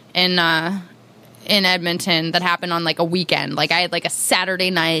in Edmonton that happened on, like, a weekend. Like, I had, like, a Saturday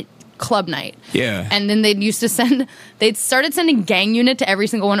night club night. Yeah. And then they'd started sending Gang Unit to every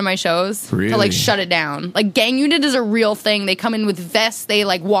single one of my shows. Really? To, like, shut it down. Like, Gang Unit is a real thing. They come in with vests. They,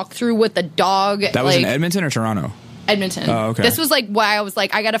 like, walk through with the dog. That was in Edmonton or Toronto? Edmonton. Oh, okay. This was, like, why I was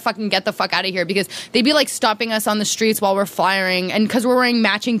like, I gotta fucking get the fuck out of here, because they'd be, like, stopping us on the streets while we're flying, and because we're wearing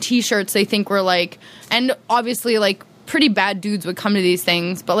matching t-shirts, they think we're, like, and obviously, like, pretty bad dudes would come to these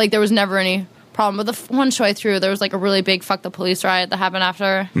things, but, like, there was never any problem. But the one show I threw, there was, like, a really big fuck the police riot that happened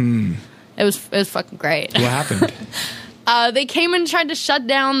after. It was fucking great. What happened? They came and tried to shut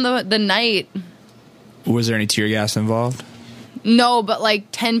down the night. Was there any tear gas involved? No, but, like,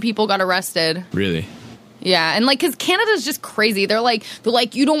 10 people got arrested. Really? Yeah, and, like, because Canada's just crazy. They're like,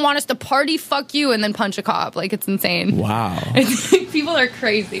 you don't want us to party, fuck you, and then punch a cop. Like, it's insane. Wow. People are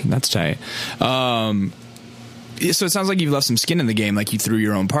crazy. That's tight. So it sounds like you've left some skin in the game. Like, you threw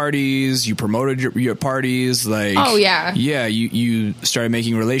your own parties, you promoted your parties. Like, oh, yeah. Yeah, you started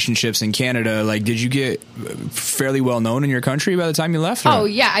making relationships in Canada. Like, did you get fairly well known in your country by the time you left? Or? Oh,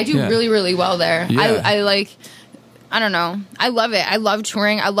 yeah, I do really, really well there. Yeah. I don't know. I love it. I love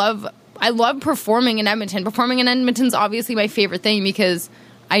touring. I love performing in Edmonton. Performing in Edmonton's obviously my favorite thing because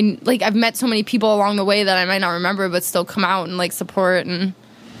I've met so many people along the way that I might not remember, but still come out and, like, support and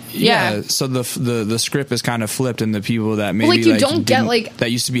yeah. So the script is kind of flipped, and the people that maybe you don't get, like, that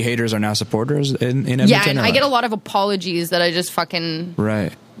used to be haters are now supporters in Edmonton. Yeah, and I get a lot of apologies that I just fucking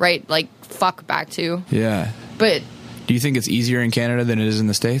right like fuck back to. Yeah. But do you think it's easier in Canada than it is in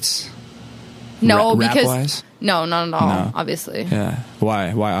the States? No, rap-wise? Because no, not at all. No. Obviously. Yeah.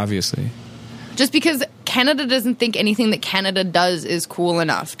 Why? Obviously. Just because Canada doesn't think anything that Canada does is cool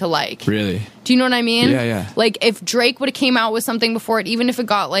enough to like. Really? Do you know what I mean? Yeah. Like, if Drake would have came out with something before it, even if it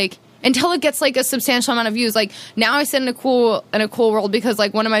got, like, until it gets, like, a substantial amount of views. Like, now I sit in a cool world because,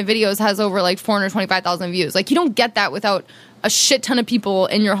 like, one of my videos has over, like, 425,000 views. Like, you don't get that without a shit ton of people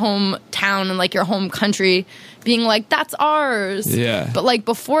in your hometown and, like, your home country being like, that's ours. Yeah. But, like,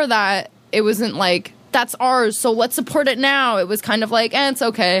 before that, it wasn't like, that's ours, so let's support it now. It was kind of like, it's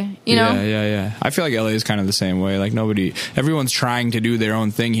okay, you know? Yeah. I feel like LA is kind of the same way. Like, everyone's trying to do their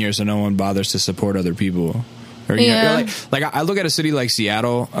own thing here, so no one bothers to support other people. Or, you know, like I look at a city like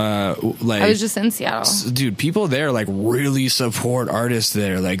Seattle, like, I was just in Seattle. Dude, people there, like, really support artists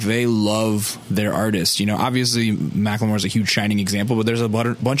there. Like, they love their artists. You know, obviously Macklemore's a huge shining example, but there's a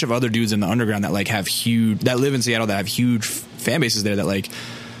bunch of other dudes in the underground that, like, that live in Seattle that have huge fan bases there that, like,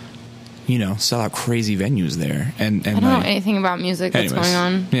 you know, sell out crazy venues there. And I don't know anything about music that's going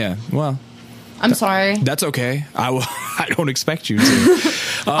on. Yeah, well, I'm sorry. That's okay. I don't expect you to.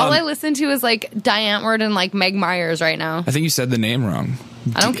 All I listen to is, like, Die Antwoord and, like, Meg Myers right now. I think you said the name wrong.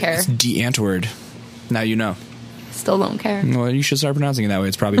 I don't care. It's Die Antwoord. Now you know. Still don't care. Well, you should start pronouncing it that way.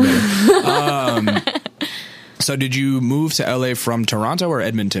 It's probably better. So did you move to LA from Toronto or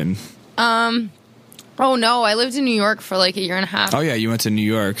Edmonton? Oh, no. I lived in New York for, like, a year and a half. Oh, yeah. You went to New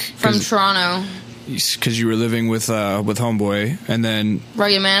York. From Toronto. Because you were living with Homeboy, and then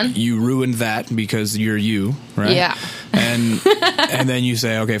Rugged Man. You ruined that because you're you, right? Yeah. And then you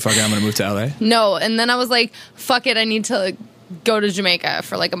say, okay, fuck it, I'm going to move to LA. No, and then I was like, fuck it, I need to go to Jamaica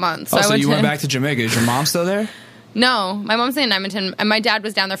for like a month. So you went back to Jamaica. Is your mom still there? No, my mom's in Edmonton, and my dad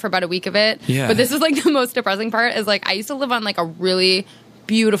was down there for about a week of it. Yeah. But this is like the most depressing part is like I used to live on like a really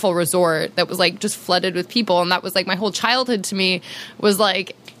beautiful resort that was like just flooded with people, and that was like my whole childhood to me was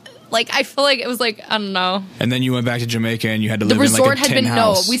like I feel like it was like, I don't know. And then you went back to Jamaica and you had to live The in like resort a had tin been,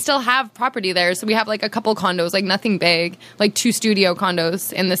 house. no, we still have property there. So we have like a couple condos, like nothing big, like 2 studio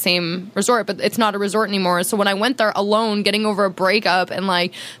condos in the same resort, but it's not a resort anymore. So when I went there alone, getting over a breakup, and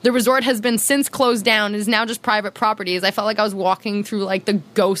like the resort has been since closed down, is now just private properties. I felt like I was walking through like the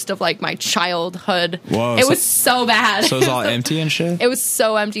ghost of like my childhood. Whoa. It was so bad. So it was all empty and shit? It was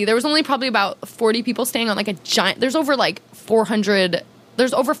so empty. There was only probably about 40 people staying on like a giant, there's over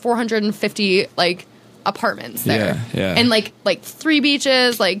 450 like apartments there. Yeah. And like 3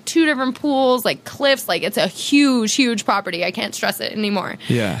 beaches, like 2 different pools, like cliffs, like it's a huge property. I can't stress it anymore.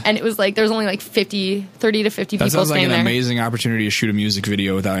 Yeah. And it was like there's only like 30 to 50 That people sounds like staying an there. amazing opportunity to shoot a music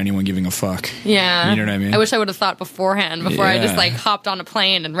video without anyone giving a fuck. Yeah. You know what I mean? I wish I would have thought beforehand before I just Yeah. like hopped on a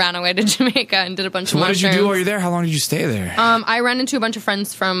plane and ran away to Jamaica and did a bunch So of what did you mushrooms. do while you were there? How long did you stay there? I ran into a bunch of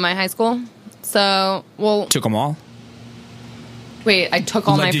friends from my high school. So, well, Took them all? wait, I took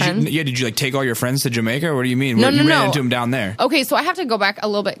all my did friends. Did you like take all your friends to Jamaica? Or what do you mean? No, you no, ran no. into them down there. Okay, so I have to go back a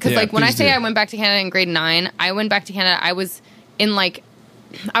little bit because, Yeah, like, when I please say do. I went back to Canada in grade 9, I went back to Canada. I was in like,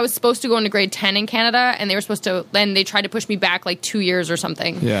 I was supposed to go into grade 10 in Canada, and they were supposed to. Then they tried to push me back like 2 years or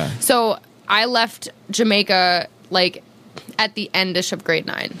something. Yeah. So I left Jamaica like at the endish of grade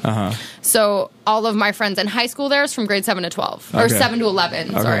 9. So all of my friends in high school there is from grade 7 to 12 or Okay. 7 to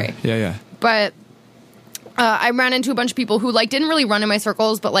 11. Okay. Sorry, Yeah. but. I ran into a bunch of people who like didn't really run in my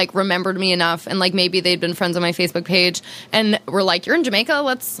circles, but like remembered me enough, and like maybe they'd been friends on my Facebook page, and were like, "You're in Jamaica,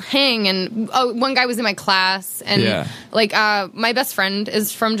 let's hang." And one guy was in my class, and Yeah. like my best friend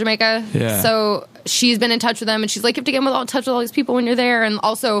is from Jamaica, Yeah. so she's been in touch with them, and she's like, "You have to get in touch with all these people when you're there." And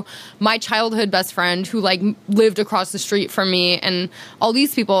also my childhood best friend who like lived across the street from me, and all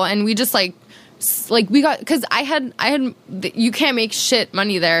these people, and we just like we got, because I had you can't make shit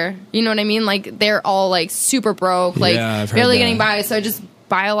money there, you know what I mean, like they're all like super broke, like Yeah, I've heard barely that. getting by, so I just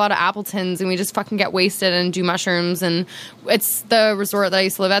buy a lot of Appletons and we just fucking get wasted and do mushrooms. And it's the resort that I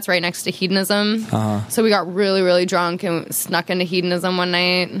used to live at's right next to Hedonism, so we got really drunk and snuck into Hedonism one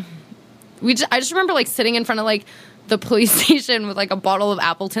night. I just remember like sitting in front of like the police station with like a bottle of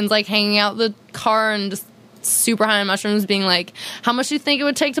Appletons like hanging out the car, and just super high on mushrooms, being like, how much do you think it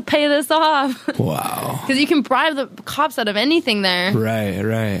would take to pay this off? Wow. Because you can bribe the cops out of anything there.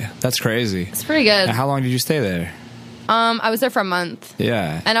 Right. That's crazy. It's pretty good. And how long did you stay there? I was there for a month.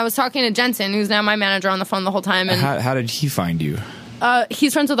 Yeah. And I was talking to Jensen, who's now my manager, on the phone the whole time. And How did he find you?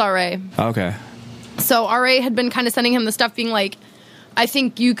 he's friends with RA. Okay. So RA had been kind of sending him the stuff, being like, I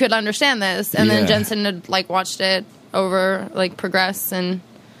think you could understand this. And Yeah. then Jensen had like watched it over, like progress, and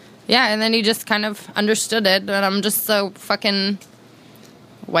yeah, and then he just kind of understood it. And I'm just so fucking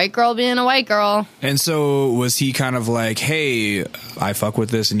white girl being a white girl. And so was he kind of like, hey, I fuck with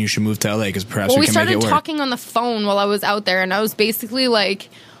this and you should move to LA because perhaps Well, we we can make it started work? talking on the phone while I was out there, and I was basically like,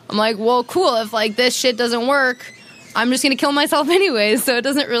 I'm like, well, cool, if like this shit doesn't work, I'm just gonna kill myself anyways, so it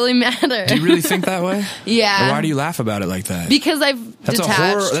doesn't really matter. Do you really think that way? Yeah. Or why do you laugh about it like that? Because I've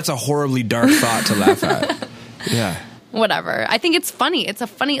detached. That's a horribly dark thought to laugh at. Yeah. Whatever. I think it's funny. It's a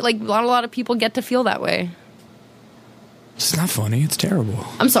funny, like, a lot of people get to feel that way. It's not funny. It's terrible.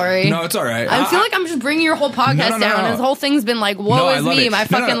 I'm sorry. No, it's all right. I feel like I'm just bringing your whole podcast down. No. This whole thing's been like, woe No, I is love me, it. my No,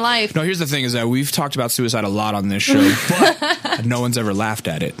 fucking no. life. No, here's the thing is that we've talked about suicide a lot on this show, but no one's ever laughed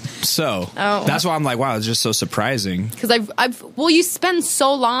at it. So that's why I'm like, wow, it's just so surprising. Because you spend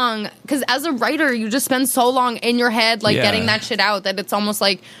so long, because as a writer, you just spend so long in your head, like, Yeah. getting that shit out, that it's almost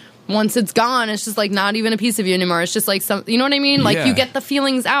like, once it's gone, it's just like not even a piece of you anymore. It's just like some, you know what I mean? Like, Yeah. you get the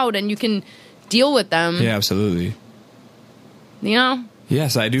feelings out and you can deal with them. Yeah, absolutely. You know?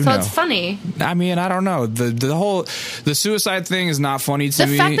 Yes, I do So know. it's funny. I mean, I don't know. The suicide thing is not funny to The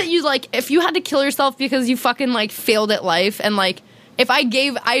me. fact that you, like, if you had to kill yourself because you fucking, like, failed at life, and, like, if I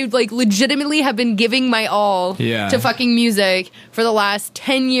like, legitimately have been giving my all Yeah. to fucking music for the last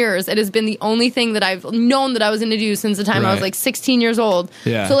 10 years. It has been the only thing that I've known that I was going to do since the time I was, Right. like, 16 years old.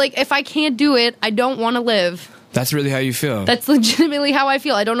 Yeah. So, like, if I can't do it, I don't want to live. That's really how you feel. That's legitimately how I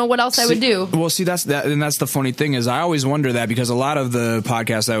feel. I don't know what else I would do. Well, see, that's the funny thing is I always wonder that, because a lot of the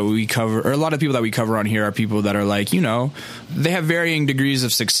podcasts that we cover, or a lot of people that we cover on here, are people that are like, you know, they have varying degrees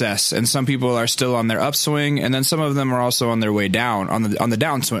of success, and some people are still on their upswing, and then some of them are also on their way down, on the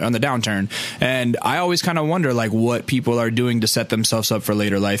downswing, on the downturn. And I always kind of wonder, like, what people are doing to set themselves up for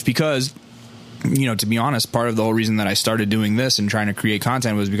later life, because you know, to be honest, part of the whole reason that I started doing this and trying to create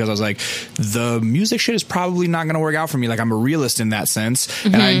content was because I was like, the music shit is probably not going to work out for me. Like, I'm a realist in that sense,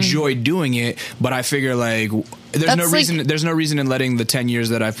 and I enjoy doing it, but I figure like there's no reason in letting the 10 years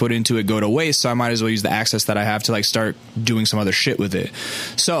that I've put into it go to waste, so I might as well use the access that I have to like start doing some other shit with it.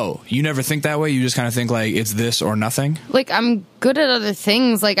 So you never think that way? You just kind of think like it's this or nothing? Like, I'm good at other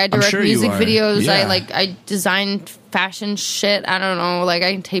things. Like, I direct music videos. Yeah. I design fashion shit. I don't know. Like,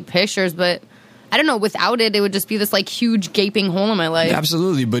 I can take pictures, but I don't know. Without it, it would just be this like huge gaping hole in my life.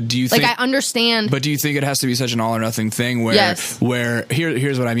 Absolutely, but do you think? Like, I understand. But do you think it has to be such an all or nothing thing? Where, yes. Where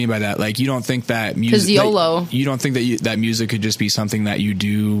here's what I mean by that. Like, you don't think that music? Because YOLO. Like, you don't think that that music could just be something that you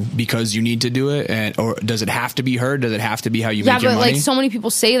do because you need to do it, and or does it have to be heard? Does it have to be how you make your money? Yeah, but like so many people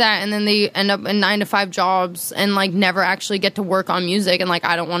say that, and then they end up in 9-to-5 jobs and like never actually get to work on music. And like,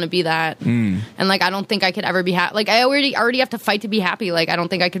 I don't want to be that. And like, I don't think I could ever be happy. Like, I already have to fight to be happy. Like, I don't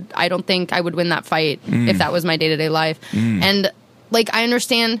think I could. I don't think I would win that fight if that was my day-to-day life. And like, I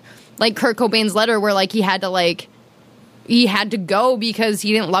understand like Kurt Cobain's letter where like he had to go because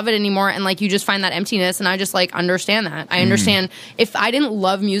he didn't love it anymore, and like you just find that emptiness, and I just like understand that. I understand if I didn't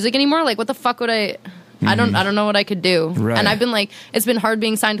love music anymore, like what the fuck would I don't know what I could do. Right. And I've been like, it's been hard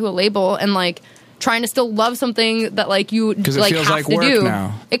being signed to a label and like trying to still love something that like you like have like to do.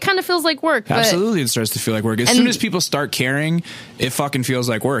 Now. It kind of feels like work. Absolutely, it starts to feel like work. As soon as people start caring, it fucking feels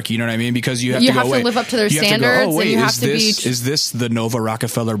like work. You know what I mean? Because you have to live up to their standards. And you have to be. Is this the Nova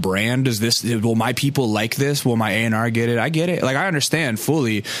Rockefeller brand? Will my people like this? Will my A&R get it? I get it. Like, I understand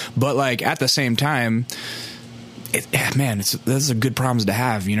fully, but like at the same time, those are good problems to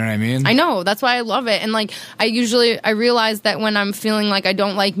have. You know what I mean? I know. That's why I love it. And like, I realize that when I'm feeling like I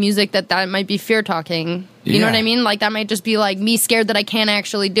don't like music, that might be fear talking. You know what I mean? Like, that might just be like me scared that I can't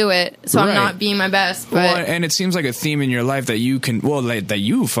actually do it, so I'm not being my best. But. Well, and it seems like a theme in your life that you can, that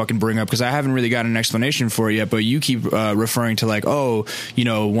you fucking bring up, because I haven't really got an explanation for it yet, but you keep referring to like, oh, you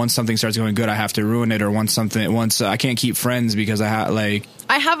know, once something starts going good, I have to ruin it, or once I can't keep friends because and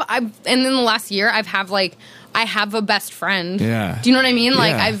in the last year, I have a best friend. Yeah. Do you know what I mean?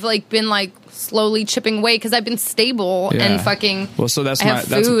 Like, I've like been like slowly chipping away because I've been stable and fucking. Well, so I have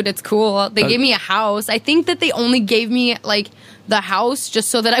food. It's cool. They gave me a house. I think that they only gave me like the house just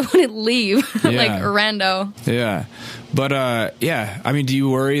so that I wouldn't leave, like rando. Yeah, but I mean, do you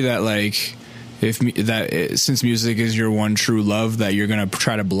worry that like? Since music is your one true love, that you're gonna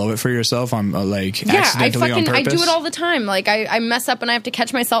try to blow it for yourself on accidentally on purpose? I do it all the time. Like, I mess up and I have to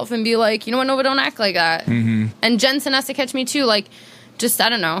catch myself and be like, you know what, Nova, don't act like that. And Jensen has to catch me too. Like, just I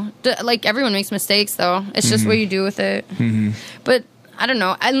don't know. Like, everyone makes mistakes though. It's just what you do with it. But I don't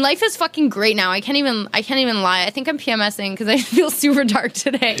know. And life is fucking great now. I can't even lie. I think I'm PMSing because I feel super dark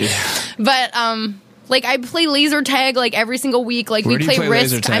today. Yeah. But like, I play laser tag like every single week. Like, we play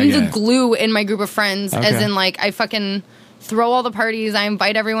Risk. I'm the glue in my group of friends. Okay. As in, like, I fucking throw all the parties. I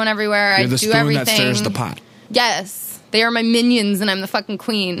invite everyone everywhere. You're the do spoon everything. That stirs the pot. Yes, they are my minions, and I'm the fucking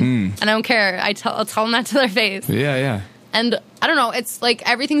queen. And I don't care. I'll tell them that to their face. Yeah. And I don't know. It's like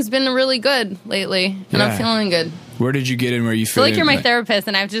everything's been really good lately, and I'm feeling good. Where did you get in where you feel like you're my therapist,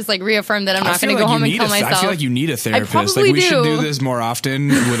 and I've just like reaffirmed that I'm not going to go home and kill myself. I feel like you need a therapist. I probably like, we should do this more often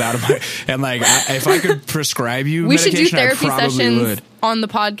without and like, if I could prescribe you we medication, should do therapy sessions on the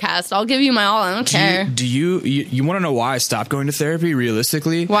podcast. I'll give you my all. I don't care. Do you want to know why I stopped going to therapy?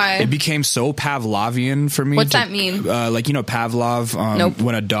 Realistically, why? It became so Pavlovian for me. What's that mean? Like, you know, Pavlov. Nope.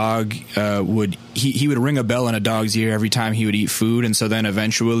 When a dog he would ring a bell in a dog's ear every time he would eat food, and so then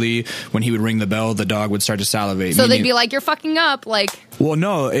eventually, when he would ring the bell, the dog would start to salivate. So they'd be like, "You're fucking up." Like, well,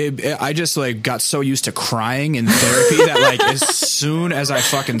 no, I just like got so used to crying in therapy that like as soon as I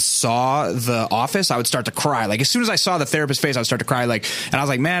fucking saw The Office, I would start to cry. Like, as soon as I saw the therapist's face, I would start to cry. Like, and I was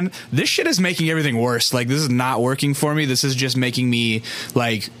like, man, this shit is making everything worse. Like, this is not working for me. This is just making me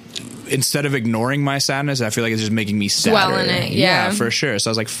like. Instead of ignoring my sadness, I feel like it's just making me sadder. Dwell in it, yeah, for sure. So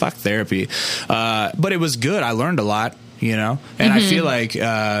I was like, fuck therapy. But it was good. I learned a lot, you know? And I feel like...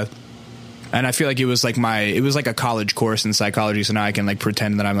 it was like it was like a college course in psychology, so now I can like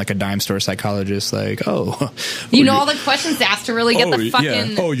pretend that I'm like a dime store psychologist, like, all the questions to ask to really get the fucking...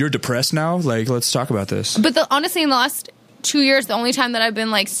 Yeah. Oh, you're depressed now? Like, let's talk about this. But honestly, in the last 2 years, the only time that I've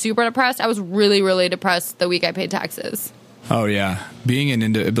been like super depressed, I was really, really depressed the week I paid taxes. Oh yeah, being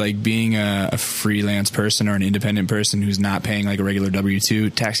a freelance person or an independent person who's not paying like a regular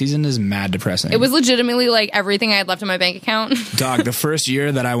W-2, tax season is mad depressing. It was legitimately like everything I had left in my bank account. Dog, the first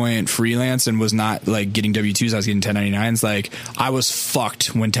year that I went freelance and was not like getting W-2s, I was getting 1099s. Like I was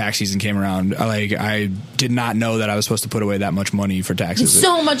fucked when tax season came around. Like I did not know that I was supposed to put away that much money for taxes.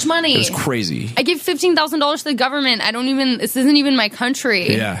 So much money. It was crazy. I give $15,000 to the government. This isn't even my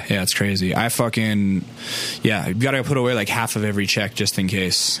country. Yeah, it's crazy. You gotta put away like half of every check just in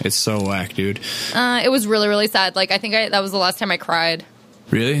case. It's so whack, dude. It was really, really sad. Like I think that was the last time I cried.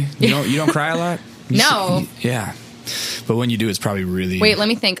 Really? You don't cry a lot? No. Yeah. But when you do, it's probably really... Wait, let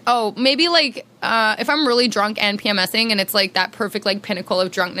me think. Oh, maybe like if I'm really drunk and PMSing and it's like that perfect like pinnacle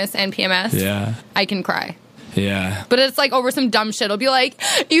of drunkenness and PMS, yeah, I can cry. Yeah. But it's like over some dumb shit. It'll be like,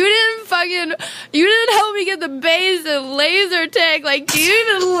 you didn't help me get the base and laser tag. Like, do you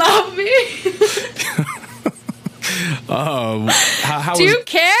even love me? Do you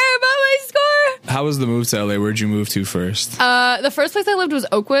care about my score? How was the move to LA? Where'd you move to first? The first place I lived was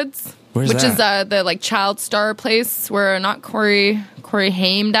Oakwoods. Where's which that? Is the like child star place where not Corey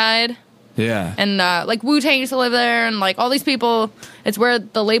Haim died. Yeah. And like Wu-Tang used to live there, and like all these people, it's where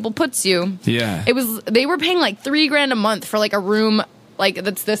the label puts you. Yeah. They were paying like $3,000 a month for like a room like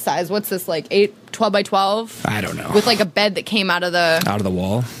that's this size. What's this, like 12 by 12? I don't know. With like a bed that came out of the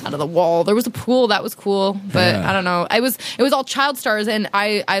wall. Out of the wall. There was a pool that was cool, but yeah. I don't know. It was all child stars, and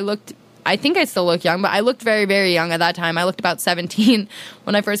I looked. I think I still look young, but I looked very, very young at that time. I looked about 17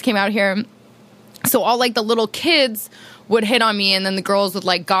 when I first came out here. So all like the little kids would hit on me, and then the girls would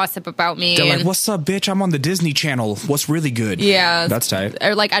like gossip about me. They're like, "What's up, bitch? I'm on the Disney Channel. What's really good?" Yeah, that's tight.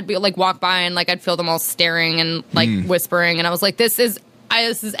 Or like I'd be like walk by and like I'd feel them all staring and like whispering, and I was like, "This is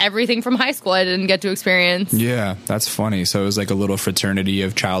everything from high school I didn't get to experience." Yeah, that's funny. So it was like a little fraternity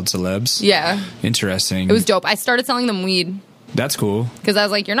of child celebs. Yeah, interesting. It was dope. I started selling them weed. That's cool. Because I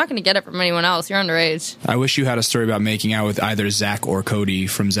was like, you're not going to get it from anyone else. You're underage. I wish you had a story about making out with either Zach or Cody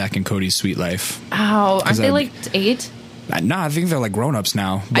from Zach and Cody's Sweet Life. Oh, aren't they like 8? No, I think they're like grown-ups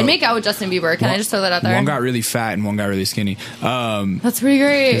now. I'd make out with Justin Bieber. Can I just throw that out there? One got really fat and one got really skinny. That's pretty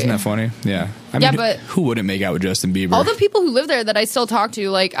great. Isn't that funny? Yeah. I mean, but who wouldn't make out with Justin Bieber? All the people who live there that I still talk to,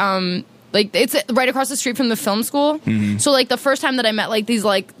 like it's right across the street from the film school. Mm-hmm. So like the first time that I met like these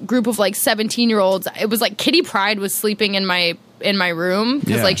like group of like 17-year-olds, it was like Kitty Pryde was sleeping in my room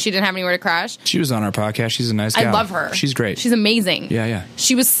because like she didn't have anywhere to crash. She was on our podcast. She's a nice gal. I love her. She's great. She's amazing. Yeah.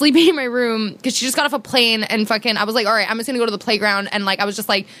 She was sleeping in my room because she just got off a plane and fucking I was like, all right, I'm just gonna go to the playground, and like I was just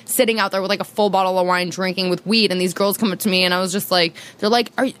like sitting out there with like a full bottle of wine drinking with weed, and these girls come up to me and I was just like, they're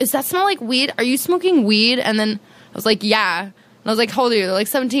like, does that smell like weed? Are you smoking weed? And then I was like, yeah. And I was like, how old are you? They're like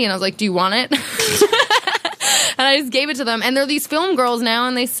 17. I was like, do you want it? And I just gave it to them. And they're these film girls now,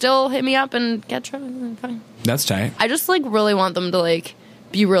 and they still hit me up and get drugs. Fine. That's tight. I just like really want them to like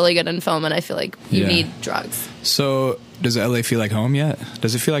be really good in film, and I feel like you need drugs. So does LA feel like home yet?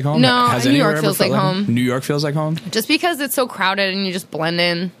 Does it feel like home? No, New York feels like home. New York feels like home? Just because it's so crowded and you just blend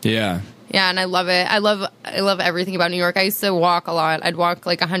in. Yeah. Yeah, and I love it. I love everything about New York. I used to walk a lot. I'd walk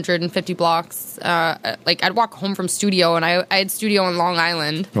like 150 blocks. Like I'd walk home from studio, and I had studio on Long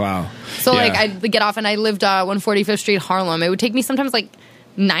Island. Wow. So like I'd get off, and I lived 145th Street, Harlem. It would take me sometimes like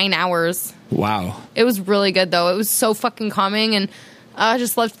 9 hours. Wow. It was really good though. It was so fucking calming, and I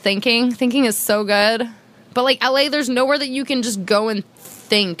just loved thinking. Thinking is so good. But like LA, there's nowhere that you can just go and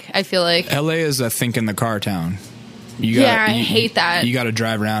think, I feel like. LA is a think in the car town. I hate that. You got to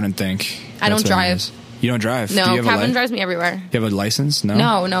drive around and think. I don't drive. You don't drive? No, Calvin drives me everywhere. You have a license?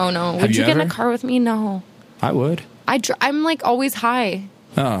 No? No. Would you get in a car with me? No. I would. I'm like always high.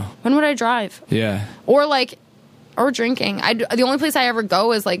 Oh. When would I drive? Yeah. Or drinking. The only place I ever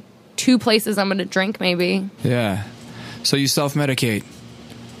go is like 2 places I'm going to drink maybe. Yeah. So you self-medicate?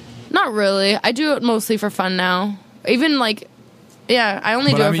 Not really. I do it mostly for fun now. Even like, I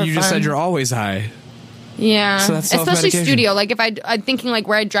only do it for fun. You just said you're always high. Yeah, so that's especially studio. Like if I'm thinking like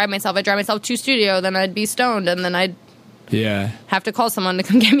where I drive myself to studio, then I'd be stoned, and then I'd have to call someone to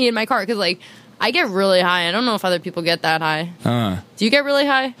come get me in my car because like I get really high. I don't know if other people get that high. Do you get really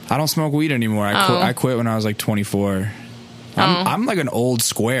high? I don't smoke weed anymore. I quit when I was like 24. I'm like an old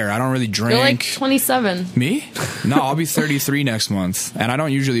square. I don't really drink. You're like 27. Me? No, I'll be 33 next month. And I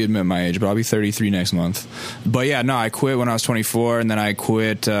don't usually admit my age, but I'll be 33 next month. But yeah, no, I quit when I was 24, and then I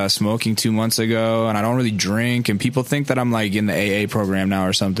quit smoking 2 months ago, and I don't really drink, and people think that I'm like in the AA program now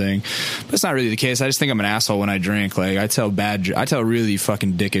or something. But it's not really the case. I just think I'm an asshole when I drink. Like I tell really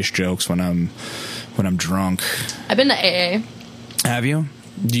fucking dickish jokes when I'm drunk. I've been to AA. Have you?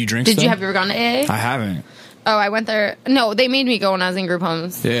 Do you drink Have you still? ever gone to AA? I haven't. Oh, I went there. No, they made me go when I was in group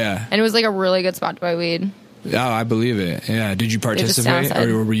homes. Yeah. And it was like a really good spot to buy weed. Oh, I believe it. Yeah. Did you participate,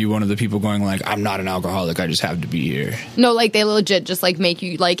 or were you one of the people going like, I'm not an alcoholic, I just have to be here? No, like they legit just like make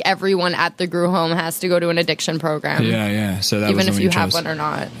you, like everyone at the Grew home has to go to an addiction program. Yeah. So that even was if you have one or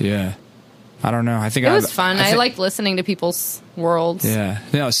not. Yeah. I don't know. I think it was fun. I liked listening to people's worlds. Yeah.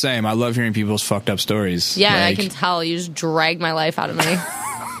 No, same. I love hearing people's fucked up stories. Yeah, like, I can tell. You just drag my life out of me.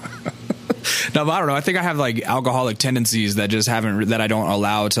 No, but I don't know. I think I have like alcoholic tendencies that just that I don't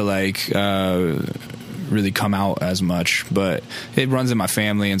allow to like really come out as much. But it runs in my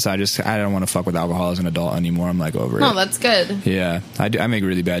family, and so I don't want to fuck with alcohol as an adult anymore. I'm like over it. No, that's good. Yeah, I make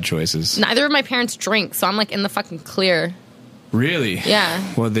really bad choices. Neither of my parents drink, so I'm like in the fucking clear. Really? Yeah.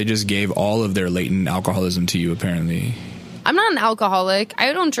 Well, they just gave all of their latent alcoholism to you, apparently. I'm not an alcoholic.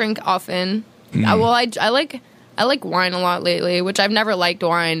 I don't drink often. I like wine a lot lately, which I've never liked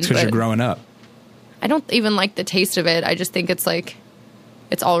wine. Because you're growing up. I don't even like the taste of it. I just think it's like,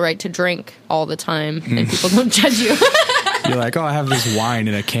 it's all right to drink all the time, and people don't judge you. You're like, oh, I have this wine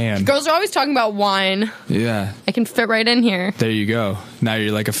in a can. Girls are always talking about wine. Yeah. I can fit right in here. There you go. Now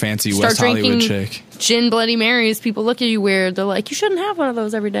you're like a fancy West Hollywood chick. Gin Bloody Marys. People look at you weird. They're like, you shouldn't have one of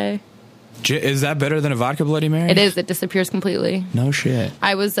those every day. Is that better than a vodka Bloody Mary? It is. It disappears completely. No shit.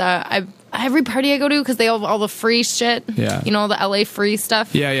 I was, every party I go to, because they have all the free shit. Yeah. You know, the LA free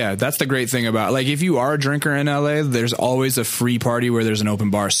stuff. Yeah. That's the great thing about, like, if you are a drinker in LA, there's always a free party where there's an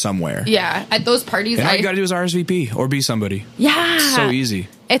open bar somewhere. Yeah. At those parties, and all you gotta do is RSVP or be somebody. Yeah. So easy.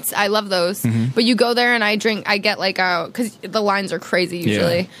 I love those. Mm-hmm. But you go there and I get like, because the lines are crazy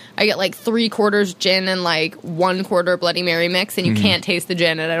usually. Yeah. I get like 3/4 gin and like 1/4 Bloody Mary mix, and you can't taste the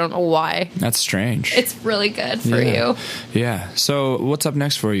gin, and I don't know why. That's strange. It's really good for you. Yeah. So what's up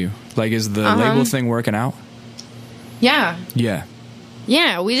next for you? Like, is the label thing working out? Yeah. Yeah.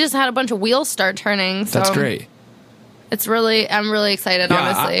 Yeah, we just had a bunch of wheels start turning. So. That's great. I'm really excited,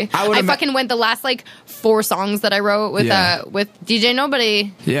 honestly. I fucking went the last, like, 4 songs that I wrote with DJ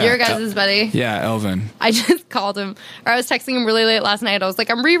Nobody, your guys' buddy. Yeah, Elvin. I just called him, or I was texting him really late last night. I was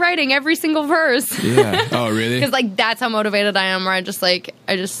like, I'm rewriting every single verse. Yeah. Oh, really? Because, like, that's how motivated I am, where I just...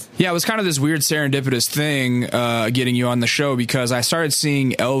 Yeah, it was kind of this weird serendipitous thing getting you on the show, because I started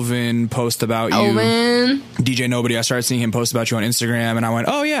seeing Elvin post about you. DJ Nobody, I started seeing him post about you on Instagram, and I went,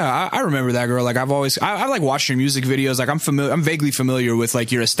 oh, yeah, I remember that girl. Like, I like watched your music videos. Like, I'm vaguely familiar with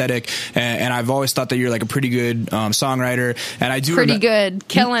like your aesthetic, and I've always thought that you're like a pretty good songwriter, and I do good,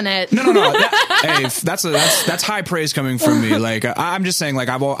 killing it. No. Hey, that's high praise coming from me. Like, I'm just saying, like,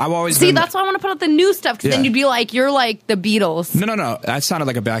 I've always been, that's why I want to put out the new stuff, because then you'd be like, you're like the Beatles. No, that sounded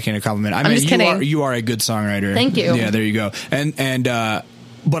like a backhanded compliment. I'm just kidding. You are a good songwriter. Thank you. Yeah, there you go. And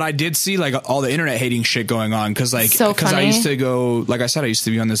but I did see like all the internet hating shit going on, because I used to go, like I said, I used to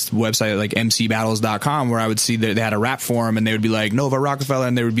be on this website like mcbattles.com, where I would see that they had a rap forum, and they would be like Nova Rockefeller,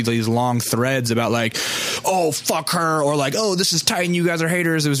 and there would be these long threads about like, oh, fuck her, or like, oh, this is tight and you guys are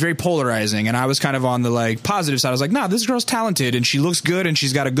haters. It was very polarizing, and I was kind of on the like positive side. I was like, nah, this girl's talented and she looks good and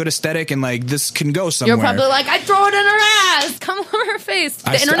she's got a good aesthetic, and like this can go somewhere. You're probably like, I'd throw it in her ass, come on her face.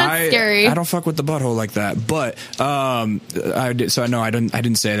 The internet's scary. I don't fuck with the butthole like that, but I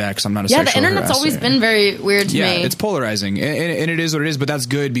didn't say that because I'm not a sexual the internet's harasser. Always been very weird to me. Yeah, it's polarizing, and it is what it is, but that's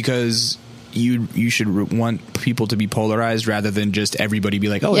good, because you should want people to be polarized rather than just everybody be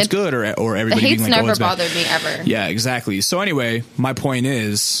like, oh, it's good, or everybody being like, oh, it's bad. The hate's never bothered me ever. Yeah, exactly. So anyway, my point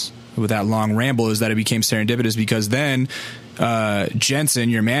is, with that long ramble, is that it became serendipitous, because then Jensen,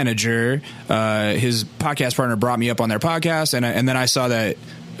 your manager, his podcast partner, brought me up on their podcast, and then I saw that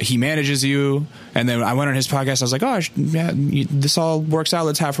he manages you, and then I went on his podcast. I was like, oh, this all works out.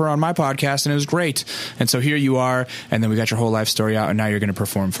 Let's have her on my podcast, and it was great. And so here you are, and then we got your whole life story out, and now you're going to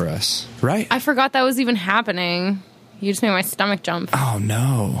perform for us, right? I forgot that was even happening. You just made my stomach jump. Oh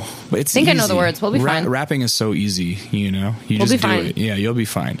no! But it's I think easy. I know the words. We'll be fine. Rapping is so easy, you know. We'll be fine. It. Yeah, you'll be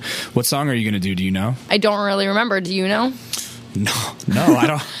fine. What song are you going to do? Do you know? I don't really remember. Do you know? No, I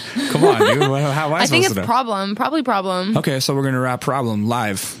don't. Come on, dude. How am I supposed to know? I think it's Problem. Probably Problem. Okay, so we're going to rap Problem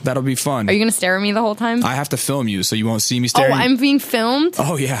live. That'll be fun. Are you going to stare at me the whole time? I have to film you, so you won't see me staring. Oh, I'm being filmed?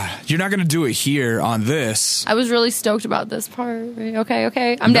 Oh, yeah. You're not going to do it here on this. I was really stoked about this part.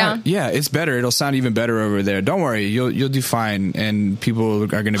 Okay. I'm down. Yeah, it's better. It'll sound even better over there. Don't worry. You'll do fine, and people are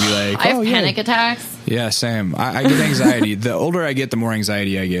going to be like, I have panic attacks. Yeah, same. I get anxiety. The older I get, the more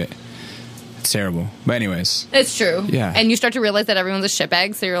anxiety I get. It's terrible. But anyways. It's true. Yeah. And you start to realize that everyone's a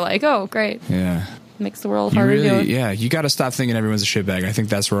shitbag, so you're like, oh, great. Yeah. makes the world harder to deal with. Yeah, you got to stop thinking everyone's a shitbag. I think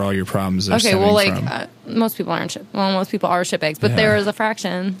that's where all your problems are. Okay, well, like from. most people aren't most people are shitbags, but there is a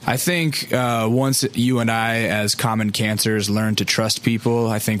fraction. I think once you and I, as common cancers, learn to trust people,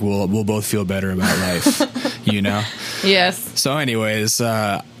 I think we'll both feel better about life. You know? Yes. So, anyways,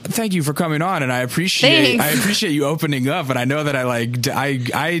 thank you for coming on, and I appreciate you opening up. And I know that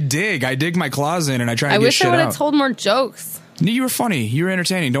I dig my claws in, and I try to get wish shit I would out. have told more jokes. You were funny. You were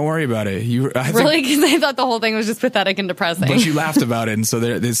entertaining. Don't worry about it. Really? Because I thought the whole thing was just pathetic and depressing. But you laughed about it, and so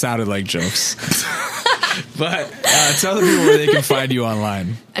it sounded like jokes. But tell the people where they can find you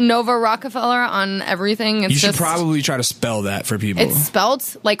online. Nova Rockefeller on everything. You should probably try to spell that for people. It's spelled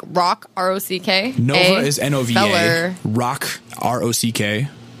like rock, R-O-C-K. Nova is N-O-V-A. Rock, R-O-C-K.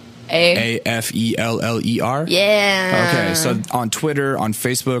 A-F-E-L-L-E-R. Yeah. Okay, so on Twitter, on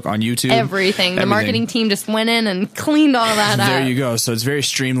Facebook, on YouTube. Everything. The marketing team just went in and cleaned all that up. There you go. So it's very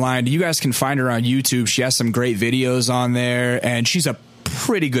streamlined. You guys can find her on YouTube. She has some great videos on there, and she's a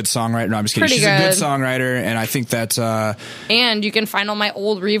pretty good songwriter. No, I'm just kidding. She's a good songwriter, and I think that... and you can find all my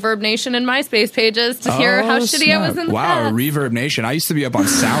old Reverb Nation and MySpace pages to hear how shitty I was in the past. Wow, Reverb Nation. I used to be up on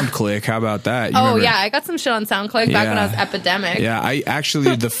SoundClick. How about that? Yeah, I got some shit on SoundClick back when I was epidemic. Yeah, I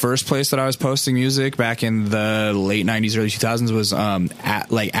actually, the first place that I was posting music back in the late 90s, early 2000s was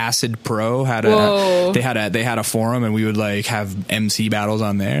Acid Pro. They had a forum, and we would like have MC battles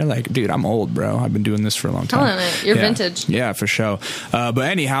on there. Like, dude, I'm old, bro. I've been doing this for a long time. You're vintage. Yeah, for sure. But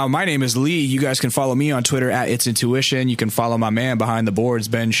anyhow, my name is Lee. You guys can follow me on Twitter at It's Intuition. You can follow my man behind the boards,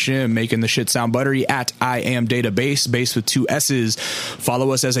 Ben Shim, making the shit sound buttery at I Am Database, base with 2 S's.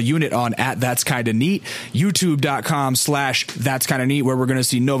 Follow us as a unit on at That's Kinda Neat, YouTube.com/That's Kinda Neat, where we're going to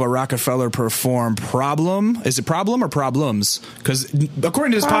see Nova Rockefeller perform Problem. Is it Problem or Problems? Because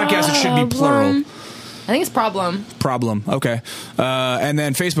according to this podcast, it should be plural. I think it's Problem. Okay. And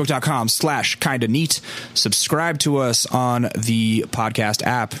then Facebook.com/Kinda Neat. Subscribe to us on the podcast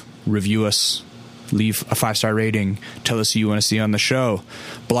app. Review us. Leave a 5-star rating. Tell us who you want to see on the show.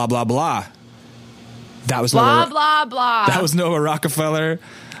 Blah, blah, blah. That was blah, blah, blah. That was Nova Rockefeller.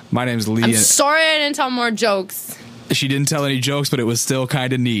 My name's Lee. I'm sorry I didn't tell more jokes. She didn't tell any jokes, but it was still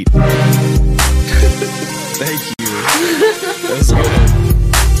kind of neat. Thank you. That was good.